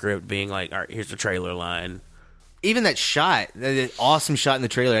into the script, being like, all right, here's the trailer line. Even that shot, that awesome shot in the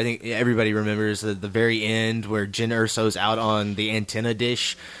trailer, I think everybody remembers the very end where Jyn Erso's out on the antenna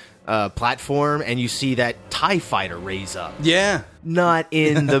dish platform, and you see that TIE fighter raise up. Yeah. Not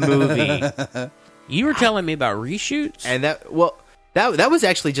in the movie. You were telling me about reshoots? And that was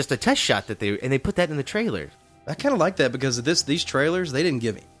actually just a test shot that they put that in the trailer. I kind of like that because these trailers, they didn't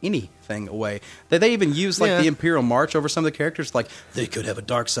give anything away. They even used the Imperial March over some of the characters, like they could have a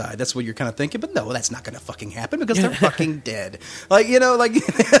dark side. That's what you're kind of thinking, but no, that's not going to fucking happen because they're fucking dead. Like, they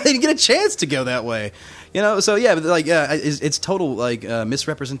didn't get a chance to go that way. So yeah, but it's total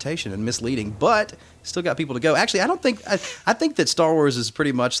misrepresentation and misleading, but still got people to go. Actually, I think that Star Wars is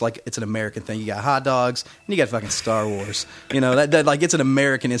pretty much like it's an American thing. You got hot dogs and you got fucking Star Wars. That like it's an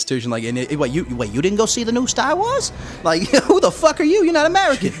American institution. Like, wait, you didn't go see the new Star Wars? Like, who the fuck are you? You're not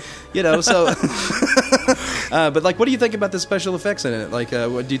American. So. But like, what do you think about the special effects in it? Like,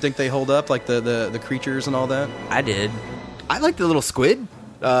 do you think they hold up? Like the creatures and all that? I did. I like the little squid,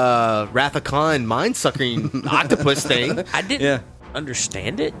 Wrath of Khan mind-sucking octopus thing. I didn't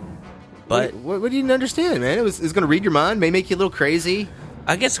understand it. But what do you didn't understand, man? It was going to read your mind, may make you a little crazy.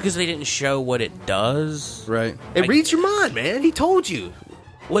 I guess because they didn't show what it does. Right. It reads your mind, man. He told you.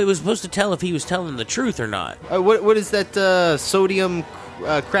 Well, it was supposed to tell if he was telling the truth or not. What is that sodium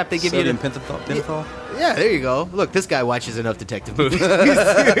crap they give sodium you? Pentothal? Yeah, there you go. Look, this guy watches enough detective movies.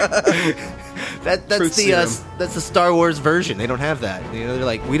 That's the Star Wars version. They don't have that. They're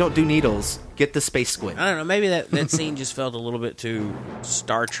like, we don't do needles. Get the space squid. I don't know. Maybe that scene just felt a little bit too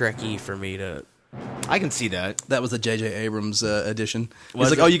Star Trek-y for me to. I can see that. That was the J.J. Abrams edition. Was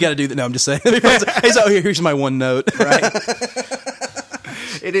He's like, you got to do that. No, I'm just saying. He's like, here's my one note. Right.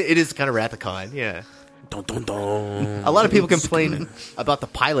 It is kind of Wrath of Khan, yeah. Dun, dun, dun. A lot of people complain about the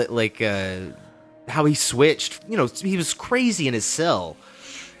pilot, like how he switched. He was crazy in his cell.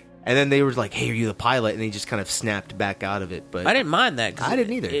 And then they were like, hey, are you the pilot? And he just kind of snapped back out of it. But I didn't mind that. I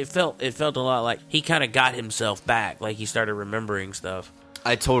didn't either. It felt a lot like he kind of got himself back. Like he started remembering stuff.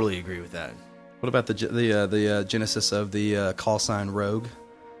 I totally agree with that. What about the genesis of the call sign Rogue?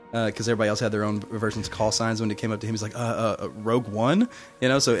 Because everybody else had their own versions of call signs. When it came up to him, he's like, Rogue One?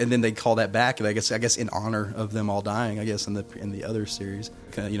 So, and then they call that back, and I guess in honor of them all dying, I guess, in the other series.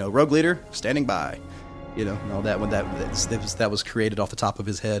 Rogue Leader, standing by. And all that when that was created off the top of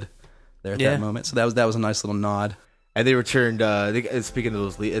his head there at that moment. So that was a nice little nod. And they returned. Speaking of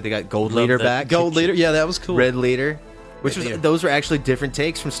those, they got Gold Leader back. Gold Leader, yeah, that was cool. Red Leader, those were actually different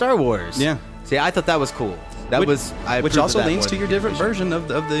takes from Star Wars. Yeah. See, I thought that was cool. Which also leans to your different version of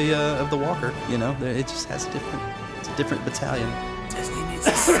the Walker. It just has it's a different battalion. Disney needs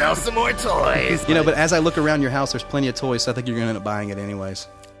to sell some more toys. But as I look around your house, there's plenty of toys. So I think you're going to end up buying it anyways.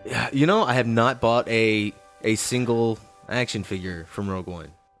 Yeah, I have not bought a single action figure from Rogue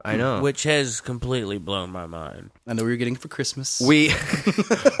One. I know, which has completely blown my mind. I know what you're getting for Christmas. We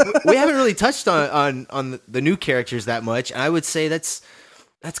haven't really touched on the new characters that much, and I would say that's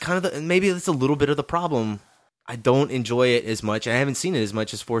kind of maybe that's a little bit of the problem. I don't enjoy it as much. I haven't seen it as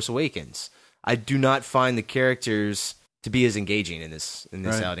much as Force Awakens. I do not find the characters to be as engaging in this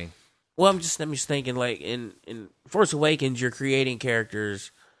right. outing. Well, I'm just thinking, like in Force Awakens, you're creating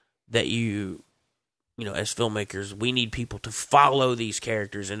characters that you as filmmakers, we need people to follow these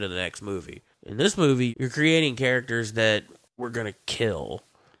characters into the next movie. In this movie, you're creating characters that we're gonna kill.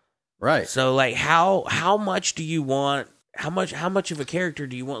 Right. So, like, how much do you want how much of a character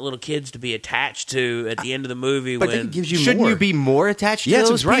do you want little kids to be attached to at the end of the movie? But it gives you Shouldn't more. you be more attached to Yes,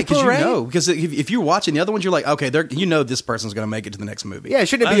 those it's right, people, right? you know. Because if you're watching the other ones, you're like, okay, this person's going to make it to the next movie. Yeah,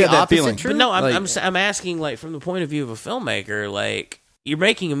 shouldn't it be You the have that opposite feeling. true? But no, Like- I'm asking like from the point of view of a filmmaker, like you're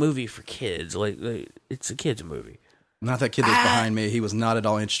making a movie for kids, like it's a kids movie. Not that kid that's behind me. He was not at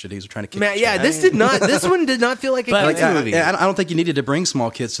all interested. He was trying to kick Man, the yeah, shit. this one did not feel like a kids movie. I don't think you needed to bring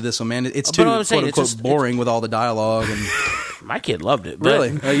small kids to this one, man. It's But too what I'm saying, quote it's unquote just- boring with all the dialogue and. My kid loved it. But,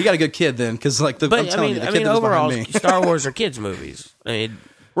 Really, you got a good kid then, because I'm telling you, the kid that was overall, behind me. Star Wars are kids movies. I mean,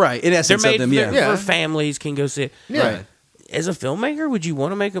 right? In essence, they're made of them, yeah. for families can go see it. Yeah. Right. As a filmmaker, would you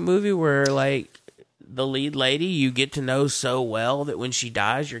want to make a movie where like the lead lady you get to know so well that when she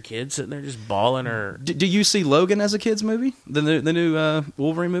dies, your kid's sitting there just bawling her? Do you see Logan as a kids movie? The new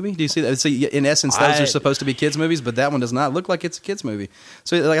Wolverine movie? Do you see that? See, in essence, those are supposed to be kids movies, but that one does not look like it's a kids movie.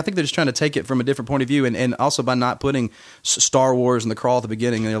 So like, I think they're just trying to take it from a different point of view, and also by not putting Star Wars in the crawl at the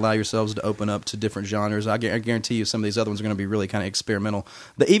beginning, they allow yourselves to open up to different genres. I guarantee you some of these other ones are going to be really kind of experimental.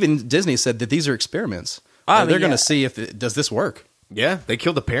 Even Disney said that these are experiments. They're going to see if does this work. Yeah, they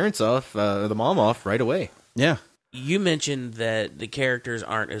killed the parents off, the mom off right away. Yeah. You mentioned that the characters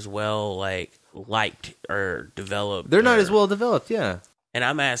aren't as well liked or developed. They're not as well developed, yeah. And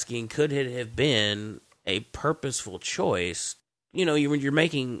I'm asking, could it have been a purposeful choice? You know, when you're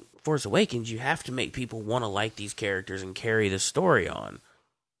making Force Awakens, you have to make people want to like these characters and carry the story on.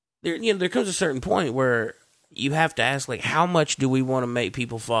 There comes a certain point where you have to ask, like, how much do we want to make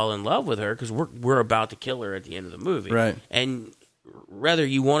people fall in love with her? Because we're about to kill her at the end of the movie, right? And whether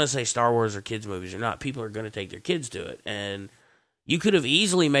you want to say Star Wars or kids movies or not, people are going to take their kids to it. And you could have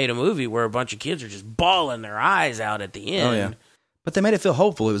easily made a movie where a bunch of kids are just bawling their eyes out at the end. Oh yeah, but they made it feel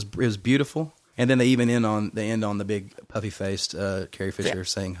hopeful. It was beautiful, and then they even end on the big puffy faced Carrie Fisher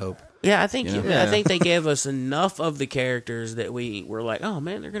saying hope. Yeah, I think Yeah. I think they gave us enough of the characters that we were like, oh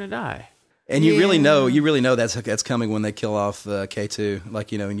man, they're going to die. And you really know that's coming when they kill off K2.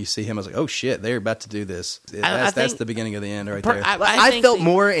 Like, and you see him, I was like, oh shit, they're about to do this. That's the beginning of the end right there. I felt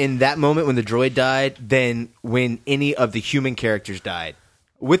more in that moment when the droid died than when any of the human characters died.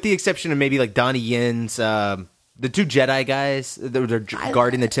 With the exception of maybe like Donnie Yen's, the two Jedi guys that were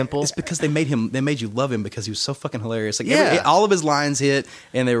guarding the temple. It's because they made you love him because he was so fucking hilarious. Like all of his lines hit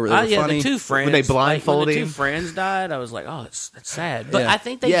and they were funny. The two friends, when they blindfolded when the him. two friends died, I was like, oh, that's sad. But I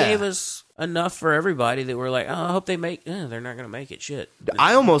think they gave us enough for everybody that we're like, oh, I hope they make. They're not going to make it. Shit.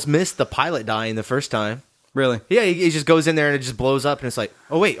 I almost missed the pilot dying the first time. Really? Yeah, he just goes in there and it just blows up, and it's like,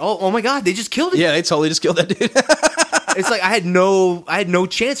 oh wait, oh my god, they just killed him. Yeah, they totally just killed that dude. It's like I had no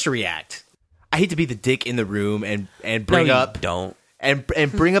chance to react. I hate to be the dick in the room and bring up and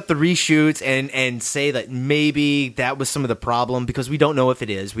bring up the reshoots and say that maybe that was some of the problem, because we don't know if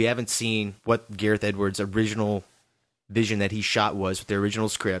it is. We haven't seen what Gareth Edwards' original vision that he shot was with the original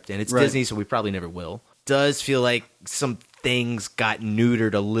script, and it's Disney, so we probably never will. Does feel like some things got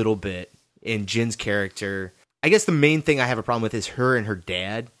neutered a little bit in Jyn's character. I guess the main thing I have a problem with is her and her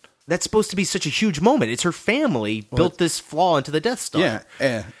dad. That's supposed to be such a huge moment. It's her family built this flaw into the Death Star.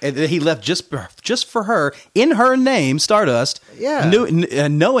 Yeah. And he left just for her, in her name, Stardust. Yeah.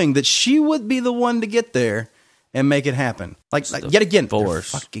 Knowing that she would be the one to get there and make it happen. Like yet again, they're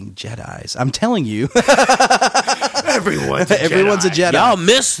fucking Jedis. I'm telling you. Everyone's a Jedi. Y'all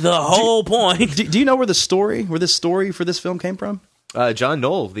missed the whole point. Do you know where this story for this film came from? John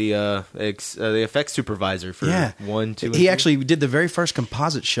Knoll, the effects supervisor for 1, 2, and 3. He actually did the very first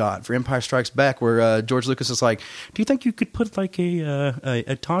composite shot for Empire Strikes Back, where George Lucas is like, "Do you think you could put like a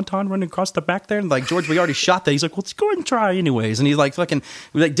tauntaun running across the back there?" And like, George, we already shot that. He's like, "Well, let's go ahead and try anyways." And he's like, "Fucking,"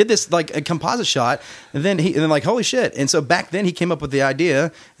 we did this like a composite shot, and then like, holy shit! And so back then he came up with the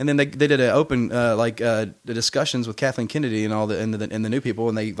idea, and then they did an open the discussions with Kathleen Kennedy and all and the new people,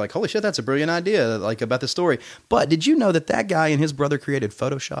 and they like, holy shit, that's a brilliant idea, like about the story. But did you know that guy and his brother created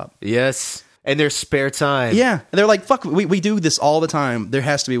Photoshop? Yes. And their spare time. Yeah. And they're like, fuck, we do this all the time. There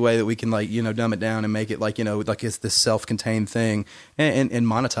has to be a way that we can dumb it down and make it like it's this self-contained thing and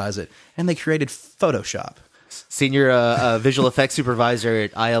monetize it. And they created Photoshop. Senior visual effects supervisor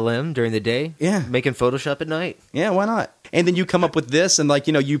at ILM during the day. Yeah. Making Photoshop at night. Yeah, why not? And then you come up with this and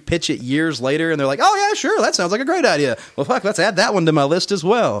you pitch it years later and they're like, oh yeah, sure, that sounds like a great idea. Well, fuck, let's add that one to my list as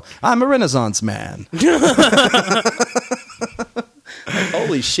well. I'm a Renaissance man.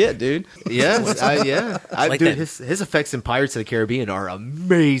 Holy shit, dude! Dude, his effects in Pirates of the Caribbean are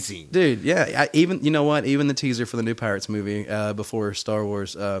amazing, dude. Yeah, even the teaser for the new Pirates movie before Star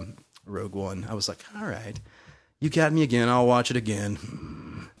Wars Rogue One, I was like, all right, you got me again. I'll watch it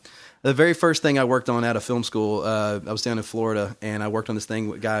again. The very first thing I worked on out of film school, I was down in Florida, and I worked on this thing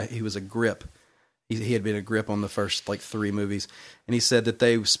with a guy. He was a grip. He had been a grip on the first like 3 movies, and he said that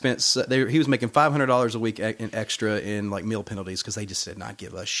he was making $500 a week in extra in like meal penalties because they just did not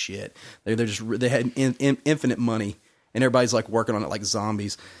give a shit. They had infinite money, and everybody's like working on it like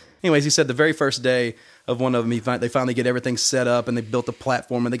zombies. Anyways, he said the very first day of one of them, they finally get everything set up, and they built a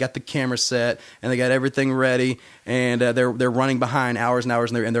platform, and they got the camera set, and they got everything ready, and they're running behind hours and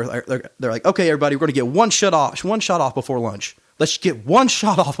hours, and they're like, okay, everybody, we're going to get one shot off before lunch. Let's get one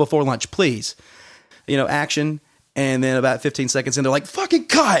shot off before lunch, please. Action, and then about 15 seconds in, they're like, fucking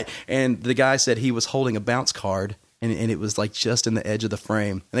cut! And the guy said he was holding a bounce card, and it was like just in the edge of the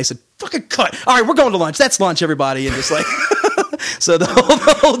frame. And they said, fucking cut! All right, we're going to lunch. That's lunch, everybody. And just like, so the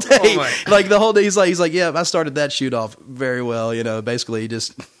whole day, the whole day, he's like, yeah, I started that shoot off very well. Basically,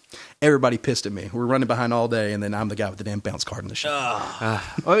 just everybody pissed at me. We're running behind all day, and then I'm the guy with the damn bounce card in the show.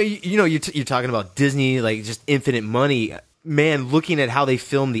 You're talking about Disney, like just infinite money. Man, looking at how they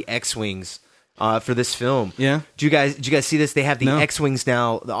filmed the X-Wings. For this film, yeah. Do you guys see this? They have the X-Wings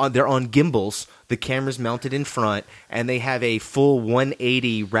now. They're on gimbals. The camera's mounted in front, and they have a full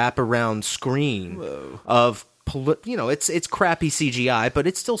 180 wraparound screen of it's crappy CGI, but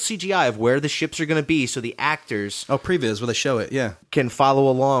it's still CGI of where the ships are going to be, so the actors previs where they show it, can follow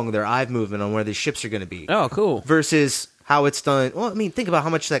along their eye movement on where the ships are going to be. Oh, cool. Versus how it's done. Well, I mean, think about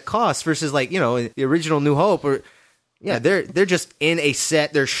how much that costs versus the original New Hope or. Yeah, they're just in a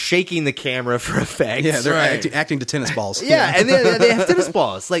set. They're shaking the camera for effect. Yeah, they're acting to tennis balls. Yeah, and they have tennis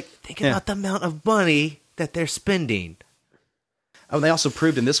balls. Like, think about the amount of money that they're spending. Oh, they also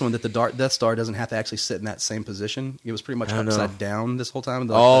proved in this one that the Death Star doesn't have to actually sit in that same position. It was pretty much upside down this whole time.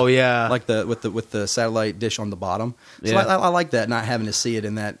 Like with the satellite dish on the bottom. So I like that, not having to see it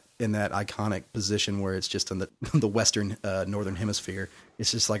in that iconic position where it's just in the western northern hemisphere.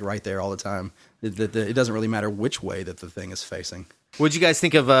 It's just like right there all the time. It doesn't really matter which way that the thing is facing. What'd you guys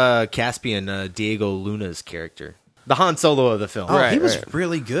think of Caspian, Diego Luna's character? The Han Solo of the film. Oh, he was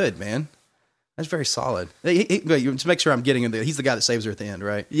really good, man. That's very solid. To make sure I'm getting him, he's the guy that saves her at the end,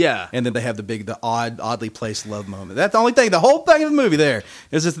 right? Yeah. And then they have the oddly placed love moment. That's the only thing. The whole thing of the movie there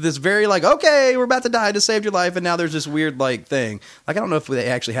is this very like, okay, we're about to die, to save your life, and now there's this weird like thing. Like, I don't know if they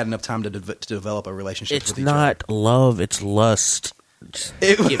actually had enough time to develop a relationship with each other. It's not love, it's lust.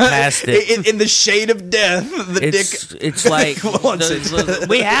 Get past it. In the shade of death, it's like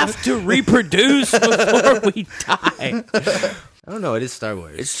we have to reproduce before we die. I don't know. It is Star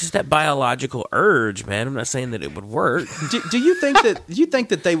Wars. It's just that biological urge, man. I'm not saying that it would work. Do you think that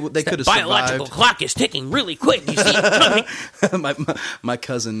they could have survived? Biological clock is ticking really quick. You see it coming. my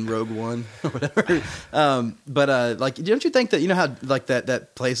cousin Rogue One or whatever. But don't you think that how like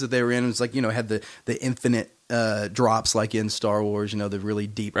that place that they were in was like had the infinite drops like in Star Wars, the really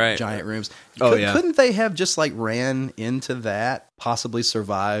deep giant rooms. Couldn't they have just like ran into that, possibly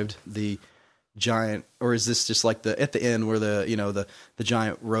survived the giant, or is this just like at the end where the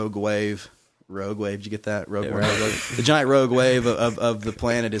giant rogue wave? Did you get that? Wave. The giant rogue wave of the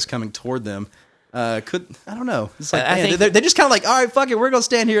planet is coming toward them. I don't know. It's like they're just kind of like, all right, fuck it, we're gonna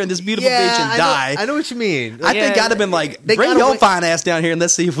stand here in this beautiful beach and die. I know what you mean. I think I'd have been like, bring your fine ass down here and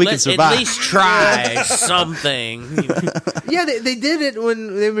let's see if we can survive. At least try something. Yeah, they did it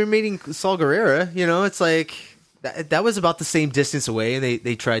when they were meeting Saul Guerrero. It's like that was about the same distance away, and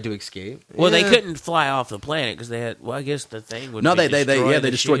they tried to escape. Well, they couldn't fly off the planet because they had. Well, I guess the thing would. No, they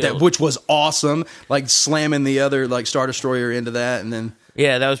destroyed that, which was awesome. Like slamming the other like Star Destroyer into that, and then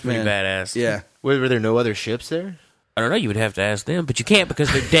that was pretty badass. Yeah, were there no other ships there? I don't know. You would have to ask them, but you can't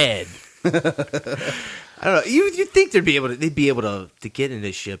because they're dead. I don't know. You'd think they'd be able to get in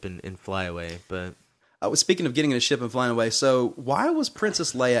this ship and fly away, but. I was speaking of getting in a ship and flying away. So why was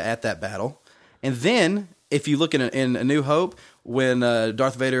Princess Leia at that battle? And then, if you look in A New Hope, when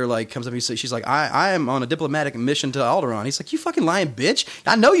Darth Vader comes up, she's like, I am on a diplomatic mission to Alderaan. He's like, you fucking lying bitch!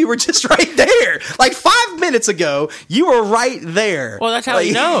 I know you were just right there. Like 5 minutes ago, you were right there. Well, that's how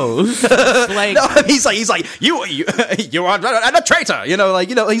he knows. No, he's like, you are a traitor.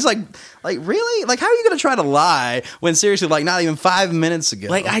 He's like, really? Like, how are you going to try to lie when seriously, like, not even 5 minutes ago?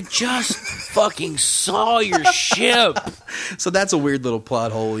 Like, I just fucking saw your ship. So that's a weird little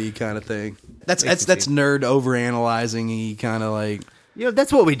plot hole-y kind of thing. That's nerd overanalyzing-y kind of like...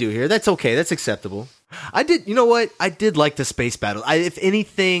 that's what we do here. That's okay. That's acceptable. I did like the space battle. If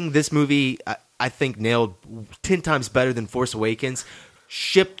anything, this movie, I think, nailed 10 times better than Force Awakens.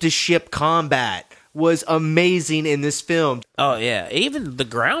 Ship-to-ship combat was amazing in this film. Oh, yeah. Even the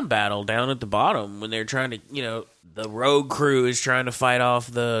ground battle down at the bottom when they're trying to, the rogue crew is trying to fight off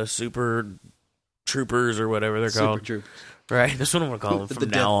the super troopers or whatever they're called. Super troopers. Right, that's what I'm going to call them from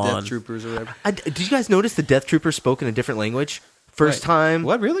now on. Death Troopers or whatever. Did you guys notice the Death Troopers spoke in a different language? First time.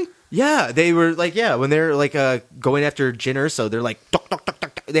 What, really? Yeah, they were like, when they're like going after Jyn Erso, they're like, duck, duck, duck,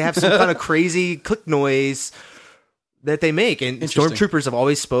 duck, duck. They have some kind of crazy click noise that they make, and stormtroopers have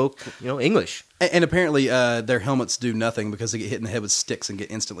always spoke, English. And apparently, their helmets do nothing because they get hit in the head with sticks and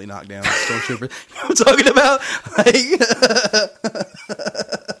get instantly knocked down. Stormtroopers, you know what I'm talking about?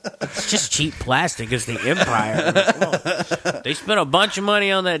 It's just cheap plastic. It's the Empire. They spent a bunch of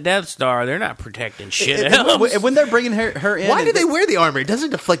money on that Death Star. They're not protecting shit else. When they're bringing her in, why do they wear the armor? It doesn't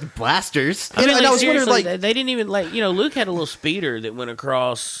deflect blasters. I mean, I was wondering, they didn't even Luke had a little speeder that went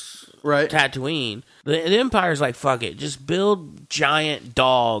across. Right, Tatooine. The Empire's like, fuck it, just build giant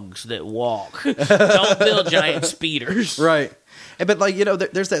dogs that walk. Don't build giant speeders. Right. But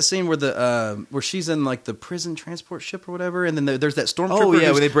there's that scene where she's in like the prison transport ship or whatever, and then there's that stormtrooper. Oh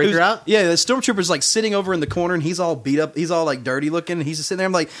yeah, when they break her out. Yeah, the stormtrooper's like sitting over in the corner, and he's all beat up, he's all like dirty looking, and he's just sitting there.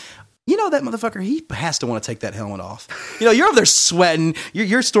 I'm like, that motherfucker, he has to want to take that helmet off. You're over there sweating.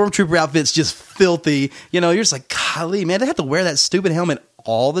 Your stormtrooper outfit's just filthy. You're just like, golly, man, they have to wear that stupid helmet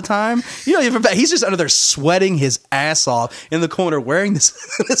all the time. He's just under there sweating his ass off in the corner wearing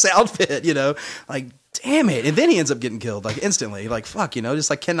this outfit, like, damn it. And then he ends up getting killed like instantly. Like, fuck, just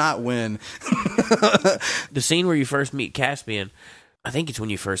like cannot win. The scene where you first meet Caspian, I think it's when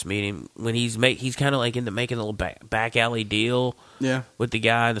you first meet him, when he's kind of like into making a little back alley deal with the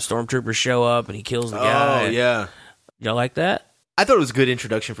guy. The stormtroopers show up and he kills the guy. Oh, yeah. Y'all like that? I thought it was a good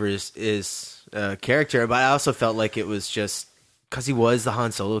introduction for his character, but I also felt like it was just because he was the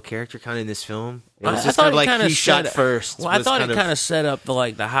Han Solo character kind of in this film. It was just kind of like he shot first. Well, I thought it kind of set up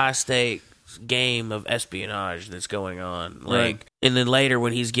the high stakes game of espionage that's going on. Like, and then later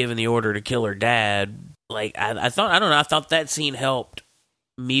when he's given the order to kill her dad, like I thought that scene helped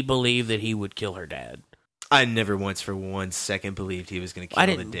me believe that he would kill her dad. I never once for 1 second believed he was going to kill the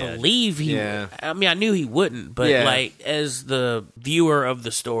dad. I didn't believe he would. I mean, I knew he wouldn't, but like as the viewer of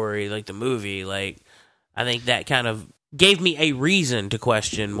the story, like the movie, like I think that kind of gave me a reason to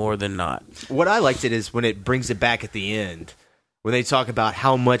question more than not. What I liked it is when it brings it back at the end, when they talk about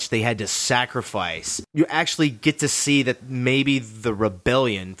how much they had to sacrifice. You actually get to see that maybe the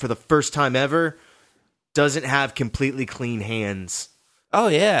rebellion, for the first time ever, doesn't have completely clean hands. Oh,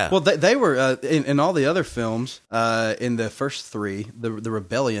 yeah. Well, they were, in all the other films, in the first three, the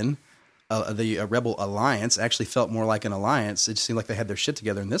rebellion, the Rebel Alliance actually felt more like an alliance. It just seemed like they had their shit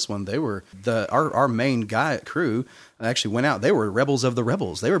together. In this one, they were our main crew actually went out. They were rebels of the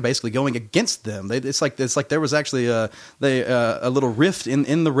rebels. They were basically going against them. It's like there was actually a little rift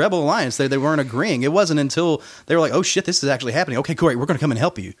in the Rebel Alliance. They weren't agreeing. It wasn't until they were like, oh shit, this is actually happening. Okay, great, we're going to come and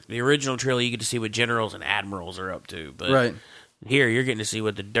help you. The original trilogy, you get to see what generals and admirals are up to, but here you're getting to see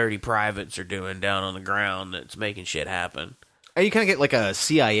what the dirty privates are doing down on the ground that's making shit happen. And you kind of get like a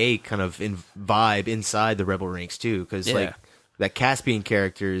CIA kind of vibe inside the Rebel ranks too, because like that Caspian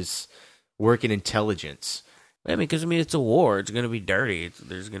character's working intelligence. I mean, it's a war. It's going to be dirty.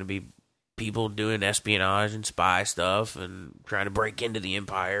 There's going to be people doing espionage and spy stuff and trying to break into the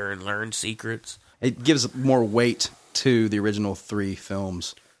Empire and learn secrets. It gives more weight to the original three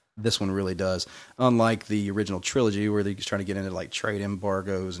films. This one really does. Unlike the original trilogy where they're just trying to get into like trade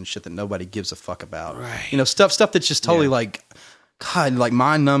embargoes and shit that nobody gives a fuck about. Right. Stuff that's just totally like, God, like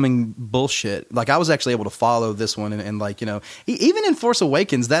mind-numbing bullshit. Like I was actually able to follow this one and like, even in Force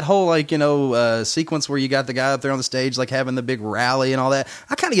Awakens, that whole like, sequence where you got the guy up there on the stage like having the big rally and all that.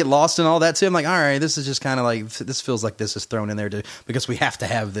 I kind of get lost in all that too. I'm like, all right, this is just kind of like, this feels like this is thrown in there because we have to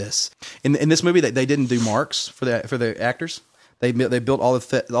have this. In this movie, they didn't do marks for the actors. They built all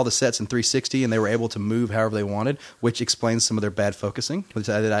the sets in 360, and they were able to move however they wanted, which explains some of their bad focusing, which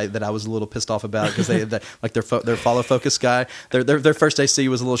that I was a little pissed off about because like their follow focus guy, their first AC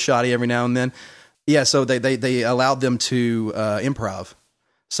was a little shoddy every now and then. Yeah, so they allowed them to improv.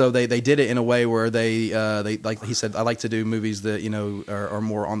 So they did it in a way where they like he said, I like to do movies that are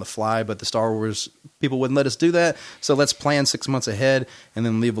more on the fly, but the Star Wars people wouldn't let us do that. So let's plan 6 months ahead and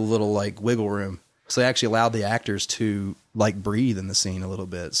then leave a little like wiggle room. So they actually allowed the actors to like breathe in the scene a little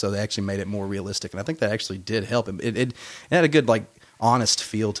bit. So they actually made it more realistic. And I think that actually did help. It had a good like honest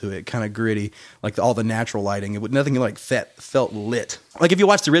feel to it, kind of gritty, like all the natural lighting. Nothing like felt lit. Like if you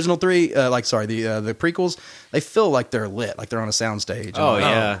watch the original three, the prequels, they feel like they're lit, like they're on a soundstage. Oh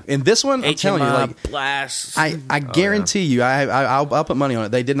yeah. In this one, I'm telling you, like blast. I guarantee you, I'll put money on it.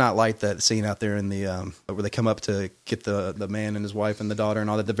 They did not light that scene out there in the where they come up to get the man and his wife and the daughter and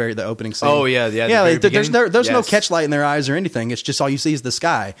all that. The opening scene. Oh yeah. There's no catch light in their eyes or anything. It's just all you see is the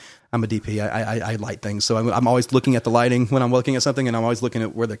sky. I'm a DP. I light things, so I'm always looking at the lighting when I'm looking at something, and I'm always looking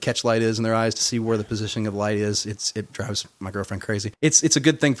at where the catch light is in their eyes to see where the positioning of the light is. It drives my girlfriend crazy. it's a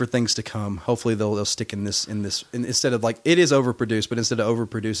good thing for things to come. Hopefully they'll stick in this instead of like it is overproduced, but instead of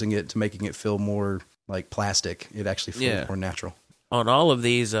overproducing it to making it feel more like plastic, it actually feels more natural. On all of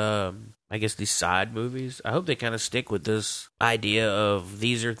these, I guess these side movies, I hope they kind of stick with this idea of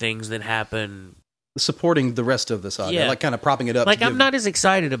these are things that happen. Supporting the rest of the saga, like kind of propping it up. Like I'm not as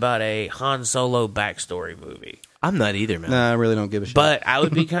excited about a Han Solo backstory movie. I'm not either, man. Nah, I really don't give a shit. But I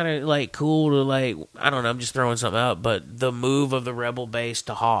would be kind of like cool to like, I don't know, I'm just throwing something out, but the move of the Rebel base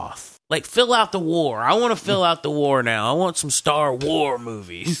to Hoth. Like fill out the war. I want to fill out the war now. I want some Star Wars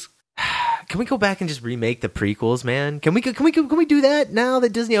movies. Can we go back and just remake the prequels, man? Can we do that now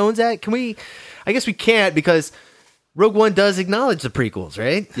that Disney owns that? Can we? I guess we can't because Rogue One does acknowledge the prequels,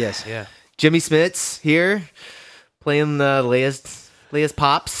 right? Yes. Yeah. Jimmy Smits here playing Leia's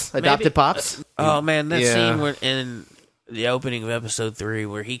pops, adopted pops. Oh man, that scene where in the opening of episode 3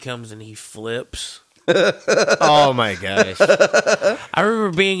 where he comes and he flips. Oh my gosh. I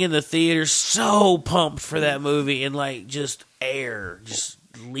remember being in the theater so pumped for that movie and like just air just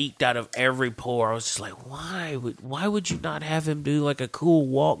leaked out of every pore. I was just like, why would you not have him do like a cool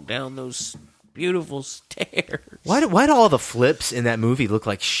walk down those beautiful stairs? Why do all the flips in that movie look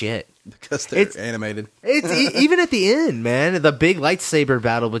like shit? Because they're animated. It's even at the end, man. The big lightsaber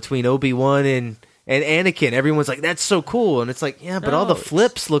battle between Obi-Wan and Anakin. Everyone's like, "That's so cool," and it's like, yeah, but all the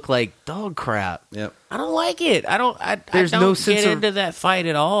flips look like dog crap. Yep. I don't like it. I don't no sense get into that fight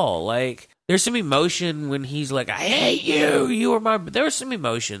at all. Like, there's some emotion when he's like, "I hate you. You were my." There was some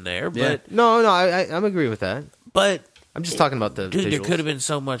emotion there, but no, I'm agree with that. But I'm just talking about the dude. visuals. There could have been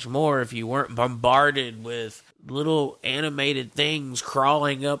so much more if you weren't bombarded with little animated things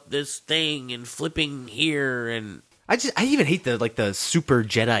crawling up this thing and flipping here and. I even hate the super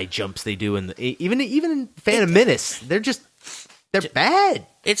Jedi jumps they do even in Phantom Menace. They're bad.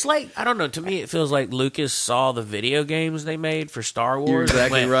 It's like, I don't know, to me it feels like Lucas saw the video games they made for Star Wars. You're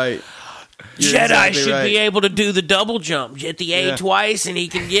exactly right. Jedi should be able to do the double jump. Hit the A twice and he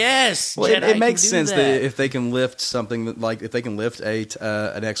can, well, it makes sense that if they can lift something, like if they can lift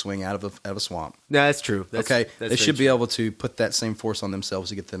an X-Wing out of a swamp. No, that's true. They should be able to put that same force on themselves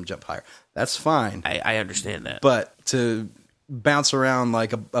to get them to jump higher. That's fine. I understand that. But to bounce around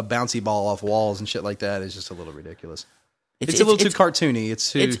like a bouncy ball off walls and shit like that is just a little ridiculous. It's a little too cartoony.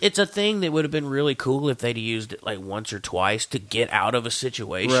 It's a thing that would have been really cool if they'd used it like once or twice to get out of a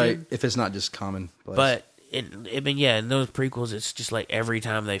situation. Right. If it's not just common. But in those prequels, it's just like every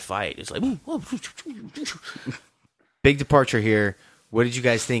time they fight, it's like. Big departure here. What did you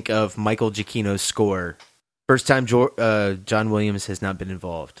guys think of Michael Giacchino's score? First time John Williams has not been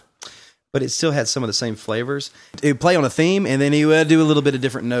involved. But it still had some of the same flavors. It would play on a theme, and then he would do a little bit of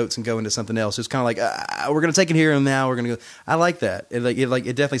different notes and go into something else. It's kind of like, we're going to take it here and now. We're going to go. I like that. It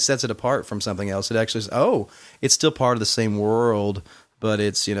definitely sets it apart from something else. It actually is, it's still part of the same world, but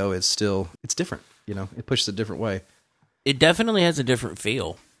it's different. It pushes a different way. It definitely has a different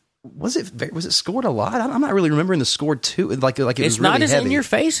feel. Was it scored a lot? I'm not really remembering the score too. Like it was it's not really as heavy. in your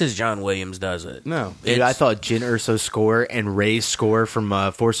face as John Williams does it. No, dude, I thought Jyn Erso's score and Rey's score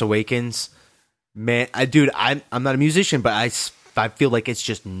from Force Awakens. Man, I'm not a musician, but I feel like it's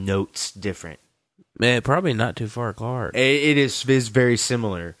just notes different. Man, probably not too far apart. It is very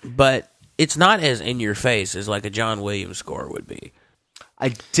similar, but it's not as in your face as like a John Williams score would be.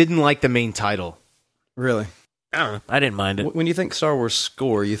 I didn't like the main title. Really? I don't know. I didn't mind it. When you think Star Wars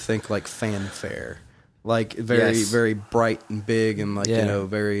score, you think like fanfare, like very bright and big, and like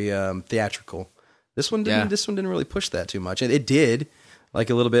very theatrical. This one didn't really push that too much. It did like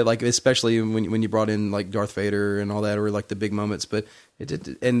a little bit, like especially when you brought in like Darth Vader and all that, or like the big moments. But it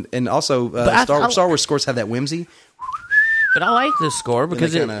did, and also Star Wars scores have that whimsy. But I like this score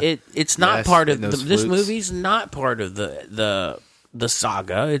because it's not part of this movie's not part of the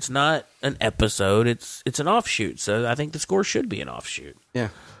saga. It's not an episode. It's an offshoot. So I think the score should be an offshoot. Yeah,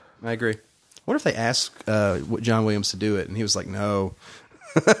 I agree. What if they asked John Williams to do it and he was like, "No,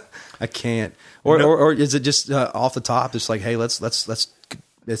 I can't," or is it just off the top, just like, "Hey, let's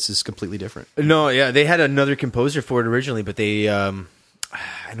this is completely different." No, yeah, they had another composer for it originally, but they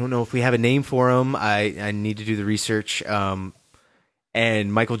I don't know if we have a name for him. I need to do the research.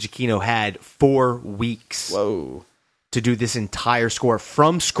 And Michael Giacchino had 4 weeks. Whoa. To do this entire score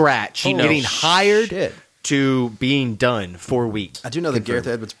from scratch, getting hired to being done 4 weeks. I do know that Gareth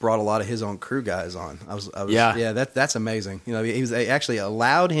Edwards brought a lot of his own crew guys on. That's amazing. They actually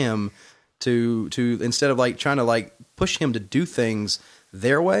allowed him to instead of like trying to like push him to do things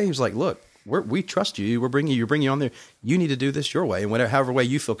their way. He was like, "Look, we trust you. We're bringing you on there. You need to do this your way, and however way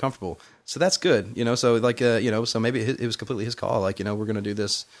you feel comfortable." So that's good. So like so maybe it was completely his call. Like we're going to do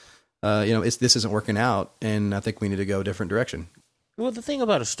this. This isn't working out, and I think we need to go a different direction. Well, the thing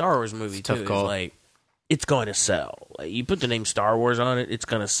about a Star Wars movie too is like it's going to sell. Like, you put the name Star Wars on it, it's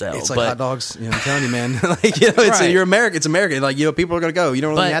going to sell. It's like hot dogs. You know, I'm telling you, man. Like, you know, it's you're American. It's American. Like, you know, people are going to go. You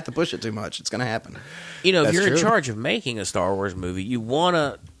don't really have to push it too much. It's going to happen. You know, if you're in charge of making a Star Wars movie, you want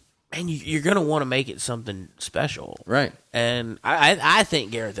to, and you're going to want to make it something special, right? And I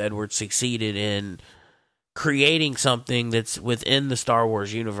think Gareth Edwards succeeded in creating something that's within the Star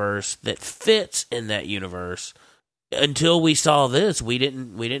Wars universe that fits in that universe. Until we saw this, we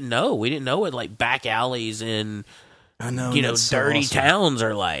didn't know. We didn't know what like back alleys in dirty towns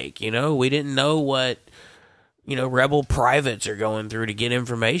are like. You know, we didn't know what rebel privates are going through to get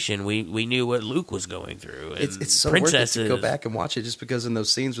information. We knew what Luke was going through. And it's so worth it to go back and watch it, just because in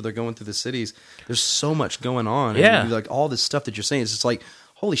those scenes where they're going through the cities, there's so much going on. Yeah, and like all this stuff that you're saying, it's just like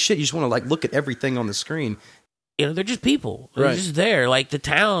holy shit. You just want to like look at everything on the screen. You know, they're just people. They're just there. Like the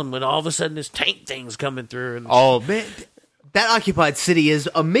town, when all of a sudden this tank thing's coming through. And man, that occupied city is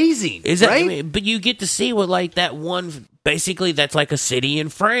amazing. Is that right? I mean, but you get to see what like that one. Basically, that's like a city in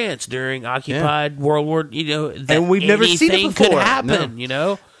France during occupied World War. You know, and we've never seen it before. Could happen. No. You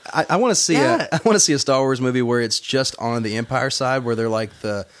know, I want to see I want to see a Star Wars movie where it's just on the Empire side, where they're like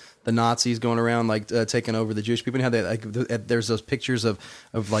the Nazis going around like taking over the Jewish people. And how they like there's those pictures of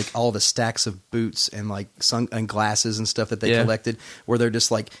like all the stacks of boots and like and glasses and stuff that they collected, where they're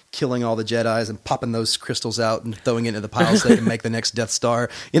just like killing all the Jedis and popping those crystals out and throwing it into the piles so they can make the next Death Star.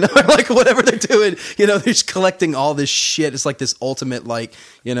 You know, like whatever they're doing. You know, they're just collecting all this shit. It's like this ultimate like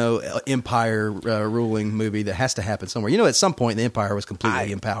Empire ruling movie that has to happen somewhere. You know, at some point the Empire was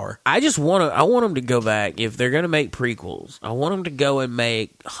completely in power. I want them to go back if they're going to make prequels. I want them to go and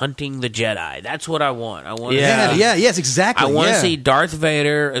make Hunting the Jedi. That's what I want. I want. Yes, exactly. I want to see Darth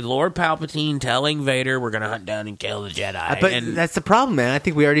Vader and Lord Palpatine telling Vader, "We're going to hunt down and kill the Jedi." But and that's the problem, man. I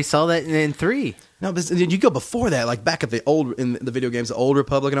think we already saw that in 3. No, but you go before that, like back at in the video games, the Old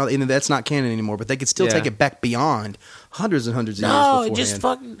Republic and all, and that's not canon anymore. But they could still take it back beyond hundreds and hundreds of years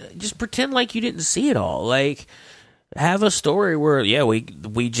beforehand. Just pretend like you didn't see it all. Like, have a story where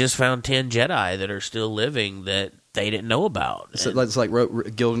we just found 10 Jedi that are still living that they didn't know about. It's like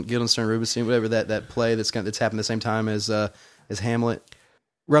Guildenstern, Rubinstein, whatever that play that's happened the same time as Hamlet.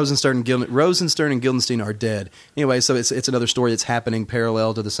 Rosenstern and Guildenstern are dead. Anyway, so it's another story that's happening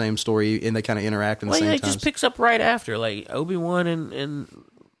parallel to the same story, and they kind of interact in the same time. It just picks up right after. Like Obi-Wan and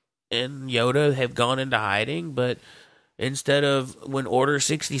Yoda have gone into hiding, but instead of when Order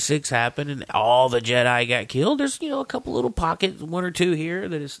 66 happened and all the Jedi got killed, there's a couple little pockets, 1 or 2 here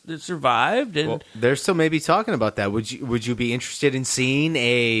that survived. And they're still maybe talking about that. Would you be interested in seeing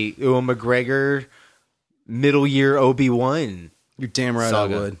a Ewan McGregor middle year Obi-Wan? You're damn right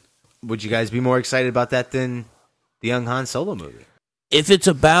saga? I would. Would you guys be more excited about that than the young Han Solo movie? If it's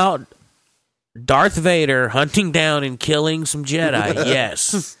about Darth Vader hunting down and killing some Jedi,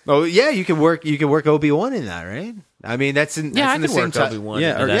 yes. Oh yeah, you can work Obi-Wan in that, right? I mean, that's in the same time. Obi-Wan.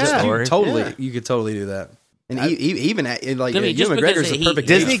 You could totally do that. And even like Ewan McGregor's a perfect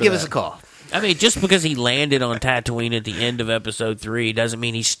Disney. Give us a call. I mean, just because he landed on Tatooine at the end of Episode 3 doesn't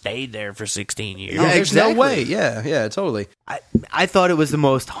mean he stayed there for 16 years. Yeah, there's no way. Yeah, totally. I thought it was the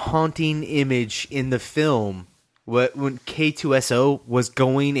most haunting image in the film when K2SO was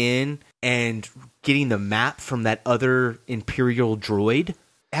going in and getting the map from that other Imperial droid. It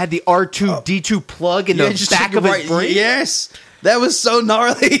had the R2-D2 plug in the back of his brain. Yes, that was so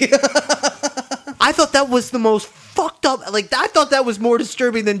gnarly. I thought that was the most fucked up. Like, I thought that was more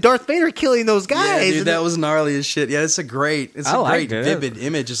disturbing than Darth Vader killing those guys. Yeah, dude, that was gnarly as shit. Yeah, it's a great vivid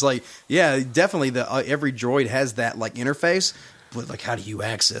image. It's like, yeah, definitely every droid has that like interface. But like, how do you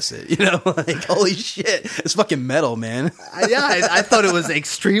access it? You know, like, holy shit, it's fucking metal, man. I thought it was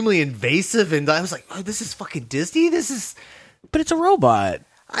extremely invasive, and I was like, oh, this is fucking Disney. But it's a robot.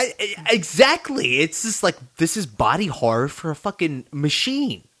 Exactly. It's just like, this is body horror for a fucking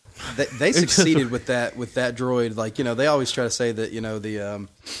machine. They succeeded with that droid. Like, they always try to say that the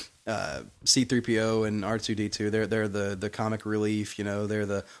C-3PO and R2-D2 they're the comic relief. They're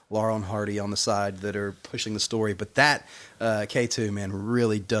the Laurel and Hardy on the side that are pushing the story. But that K2 man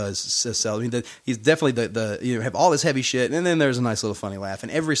really does sell. I mean, he's definitely the have all this heavy shit, and then there's a nice little funny laugh,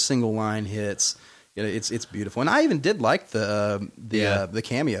 and every single line hits. It's beautiful, and I even did like the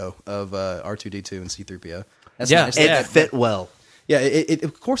cameo of R2-D2 and C-3PO. That's nice. It fit well. Yeah,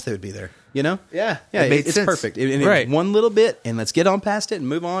 of course they would be there. Yeah, it's sense. Perfect. Right. One little bit, and let's get on past it and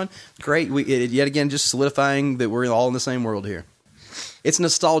move on. Great. Yet again, just solidifying that we're all in the same world here. It's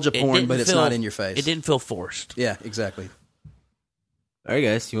nostalgia porn, but it's not in your face. It didn't feel forced. Yeah, exactly. All right,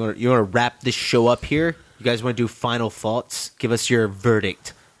 guys, you want to wrap this show up here? You guys want to do final thoughts? Give us your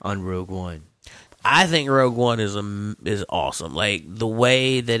verdict on Rogue One. I think Rogue One is awesome. Like the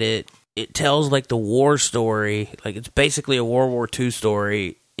way that it tells like the war story, like it's basically a World War II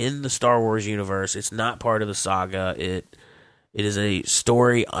story in the Star Wars universe. It's not part of the saga. It is a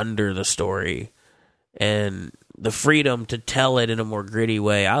story under the story, and the freedom to tell it in a more gritty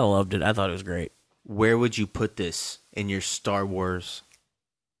way. I loved it. I thought it was great. Where would you put this in your Star Wars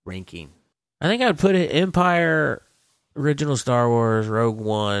ranking? I think I would put it Empire, original Star Wars, Rogue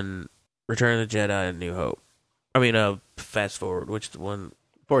One, Return of the Jedi, and New Hope. I mean, fast forward. Which one?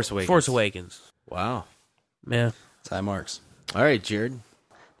 Force Awakens. Force Awakens. Wow. Yeah. It's high marks. All right, Jared.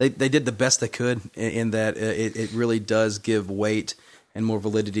 They did the best they could in that it really does give weight and more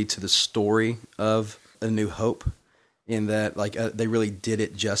validity to the story of A New Hope. In that, like, they really did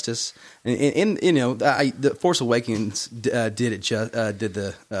it justice, and the Force Awakens did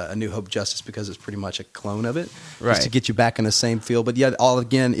the A New Hope justice because it's pretty much a clone of it, right? Just to get you back in the same feel. But yet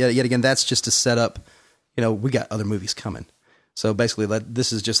again, that's just to set up. We got other movies coming, so basically,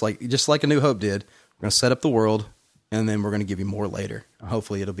 this is just like A New Hope did. We're gonna set up the world, and then we're gonna give you more later.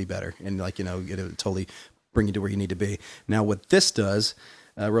 Hopefully, it'll be better, and it'll totally bring you to where you need to be. Now, what this does.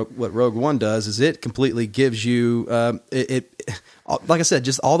 What Rogue One does is it completely gives you like I said,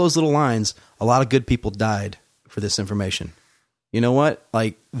 just all those little lines. A lot of good people died for this information. You know what?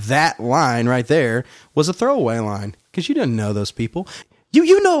 Like that line right there was a throwaway line because you didn't know those people.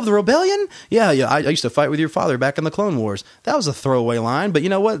 You know of the rebellion? Yeah. I used to fight with your father back in the Clone Wars. That was a throwaway line, but you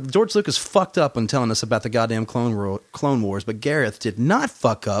know what? George Lucas fucked up when telling us about the goddamn Clone Wars, but Gareth did not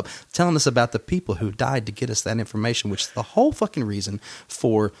fuck up telling us about the people who died to get us that information, which is the whole fucking reason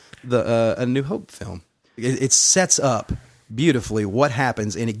for the A New Hope film. It sets up beautifully what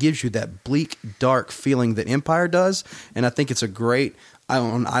happens, and it gives you that bleak, dark feeling that Empire does, and I think it's a great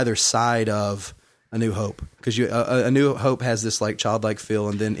on either side of A New Hope, because A New Hope has this like childlike feel,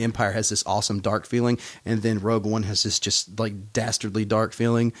 and then Empire has this awesome dark feeling, and then Rogue One has this just like dastardly dark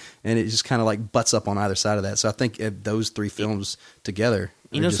feeling, and it just kind of like butts up on either side of that. So I think those three films together,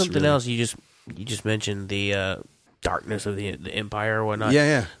 something really... else you just mentioned the darkness of the Empire or whatnot.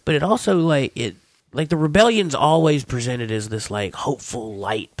 Yeah. But it also like the Rebellion's always presented as this like hopeful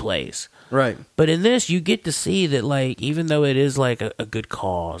light place. Right. But in this, you get to see that like even though it is like a good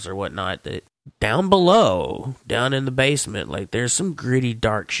cause or whatnot, that down below, down in the basement, like there's some gritty,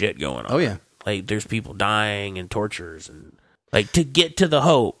 dark shit going on. Oh yeah, like there's people dying and tortures, and like to get to the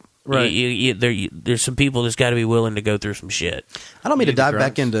hope, right? There's some people that's got to be willing to go through some shit. I don't mean to dive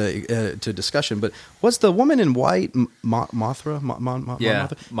back into to discussion, but was the woman in white Mothra?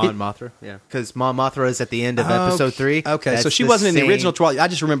 Mothra. Yeah, because Mon Mothra is at the end of episode 3. Okay, so she wasn't in the original trial. I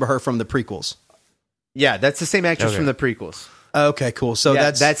just remember her from the prequels. Yeah, that's the same actress from the prequels. Okay, cool. So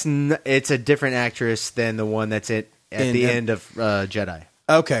it's a different actress than the one that's at the end of Jedi.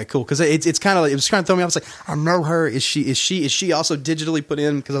 Okay, cool. Because it was kind of throwing me off. I was like, I know her. Is she also digitally put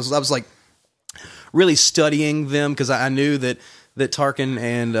in? Because I was like really studying them because I knew that Tarkin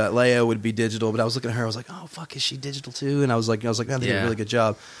and Leia would be digital, but I was looking at her. I was like, oh fuck, is she digital too? And I was like, they did a really good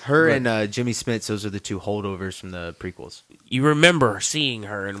job. Her and Jimmy Smits, those are the two holdovers from the prequels. You remember seeing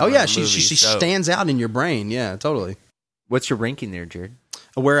her in she stands out in your brain. Yeah, totally. What's your ranking there, Jared?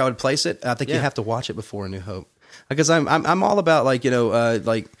 Where I would place it? I think you have to watch it before A New Hope, because I'm all about like if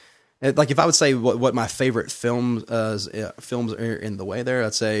I would say what my favorite films are in the way there,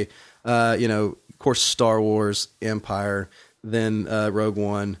 I'd say of course Star Wars, Empire, then Rogue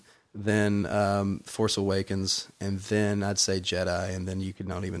One, then Force Awakens, and then I'd say Jedi, and then you could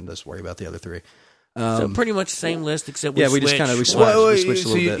not even just worry about the other three. So pretty much the same list, except we switched a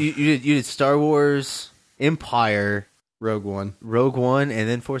little bit. You did Star Wars, Empire, Rogue One, and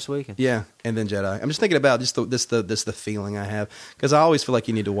then Force Awakens. Yeah, and then Jedi. I'm just thinking about just the feeling I have, because I always feel like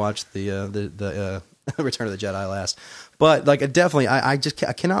you need to watch the Return of the Jedi last. But like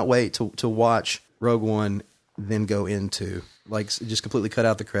I cannot wait to watch Rogue One, then go into like just completely cut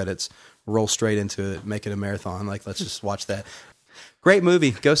out the credits, roll straight into it, make it a marathon. Like let's just watch that. Great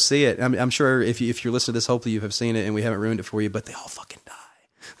movie, go see it. I'm sure if you're listening to this, hopefully you have seen it and we haven't ruined it for you. But they all fucking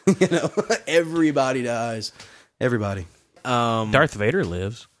die. Everybody dies. Everybody. Darth Vader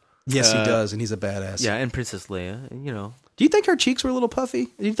lives. Yes, he does, and he's a badass. Yeah, and Princess Leia. Do you think her cheeks were a little puffy?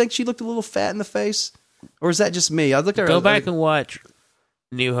 Do you think she looked a little fat in the face, or is that just me? I looked at her. Go back and watch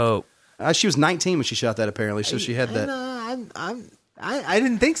New Hope. She was 19 when she shot that, apparently, so she had that. I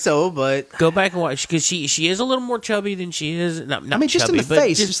didn't think so, but go back and watch, because she is a little more chubby than she is. Not just chubby, in the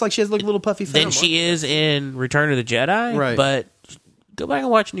face, just like she has like a little puffy face. Than she is in Return of the Jedi, right? But Go back and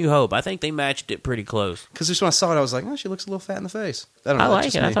watch New Hope. I think they matched it pretty close. Because just when I saw it, I was like, oh, she looks a little fat in the face. I don't know. I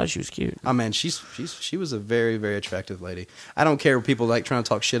like it. I thought she was cute. Oh, man, she was a very, very attractive lady. I don't care if people like trying to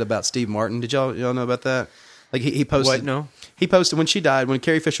talk shit about Steve Martin. Did y'all know about that? Like he posted. What? No. He posted when she died, when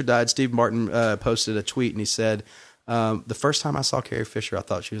Carrie Fisher died, Steve Martin posted a tweet and he said, the first time I saw Carrie Fisher, I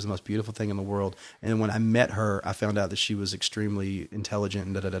thought she was the most beautiful thing in the world. And when I met her, I found out that she was extremely intelligent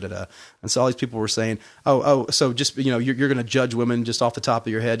and da-da-da-da-da. And so all these people were saying, so just, you're going to judge women just off the top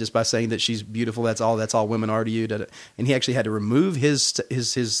of your head just by saying that she's beautiful. That's all women are to you. Da-da. And he actually had to remove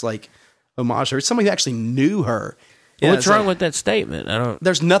his like homage to her. Somebody who actually knew her. Yeah, what's wrong with that statement?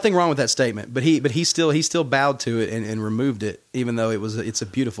 There's nothing wrong with that statement, but he still bowed to it and removed it, even though it's a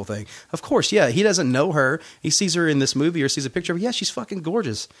beautiful thing. Of course, yeah, he doesn't know her. He sees her in this movie or sees a picture of her. Yeah, she's fucking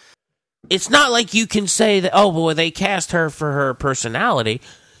gorgeous. It's not like you can say that, oh, boy, they cast her for her personality.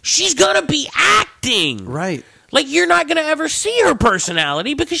 She's gonna be acting. Right. Like, you're not going to ever see her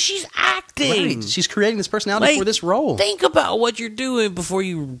personality because she's acting. Right. She's creating this personality for this role. Think about what you're doing before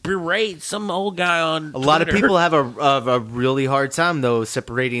you berate some old guy on Twitter. A lot of people have a really hard time, though,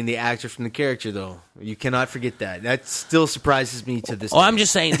 separating the actor from the character, though. You cannot forget that. That still surprises me to this day. I'm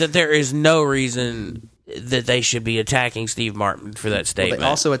just saying that there is no reason that they should be attacking Steve Martin for that statement. Well,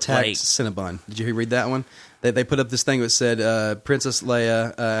 they also attacked Cinnabon. Did you read that one? They put up this thing that said Princess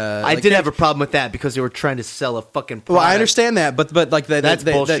Leia. I did have a problem with that because they were trying to sell a fucking product. Well, I understand that, but like that's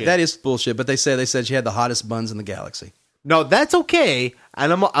bullshit. That is bullshit. But they said she had the hottest buns in the galaxy. No, that's okay,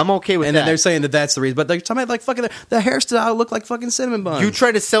 and I'm okay with that. And then they're saying that that's the reason. But they're talking about like fucking the hairstyle look like fucking cinnamon buns. You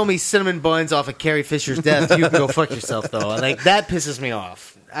try to sell me cinnamon buns off of Carrie Fisher's death, you can go fuck yourself though. Like that pisses me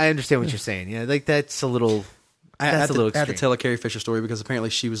off. I understand what you're saying. Yeah, like that's a little. I had to tell a Carrie Fisher story because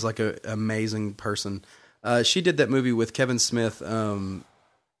apparently she was like an amazing person. She did that movie with Kevin Smith, Jay and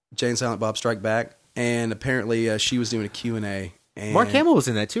Silent Bob Strike Back, and apparently she was doing a Q&A. And Mark Hamill was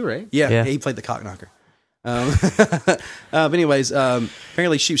in that too, right? Yeah, he played the cock knocker. But anyways,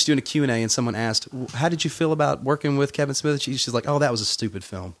 apparently she was doing a Q&A and someone asked, how did you feel about working with Kevin Smith? She's like, oh, that was a stupid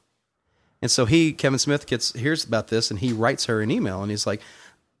film. And so Kevin Smith hears about this and he writes her an email and he's like,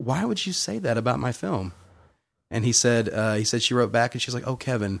 why would you say that about my film? And he said she wrote back and she's like, oh,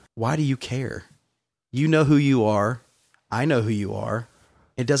 Kevin, why do you care? You know who you are. I know who you are.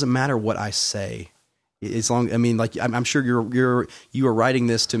 It doesn't matter what I say. I'm sure you are writing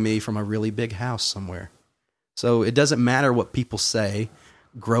this to me from a really big house somewhere. So it doesn't matter what people say.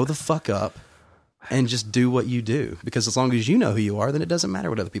 Grow the fuck up and just do what you do. Because as long as you know who you are, then it doesn't matter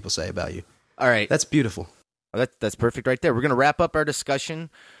what other people say about you. All right. That's beautiful. Well, that's perfect right there. We're going to wrap up our discussion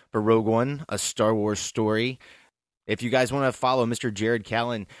for Rogue One, a Star Wars story. If you guys want to follow Mr. Jared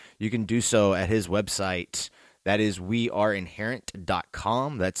Callen, you can do so at his website. That is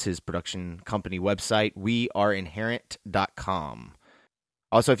weareinherent.com. That's his production company website, weareinherent.com.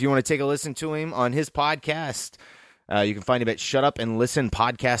 Also, if you want to take a listen to him on his podcast, you can find him at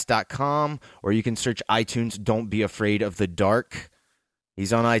shutupandlistenpodcast.com, or you can search iTunes, Don't Be Afraid of the Dark.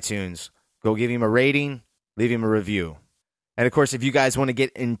 He's on iTunes. Go give him a rating, leave him a review. And, of course, if you guys want to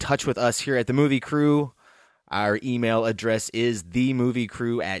get in touch with us here at The Movie Crew, our email address is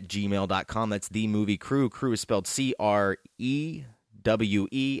themoviecrew@gmail.com. That's themoviecrew. Crew is spelled CREWE,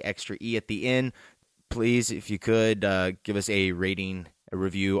 extra E at the end. Please, if you could, give us a rating, a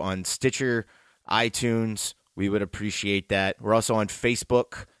review on Stitcher, iTunes. We would appreciate that. We're also on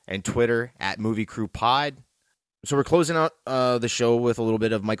Facebook and Twitter at Movie Crew Pod. So we're closing out the show with a little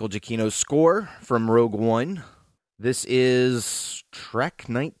bit of Michael Giacchino's score from Rogue One. This is track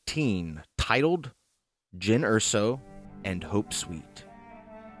 19, titled Jyn Erso and Hope Sweet.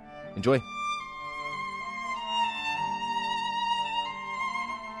 Enjoy.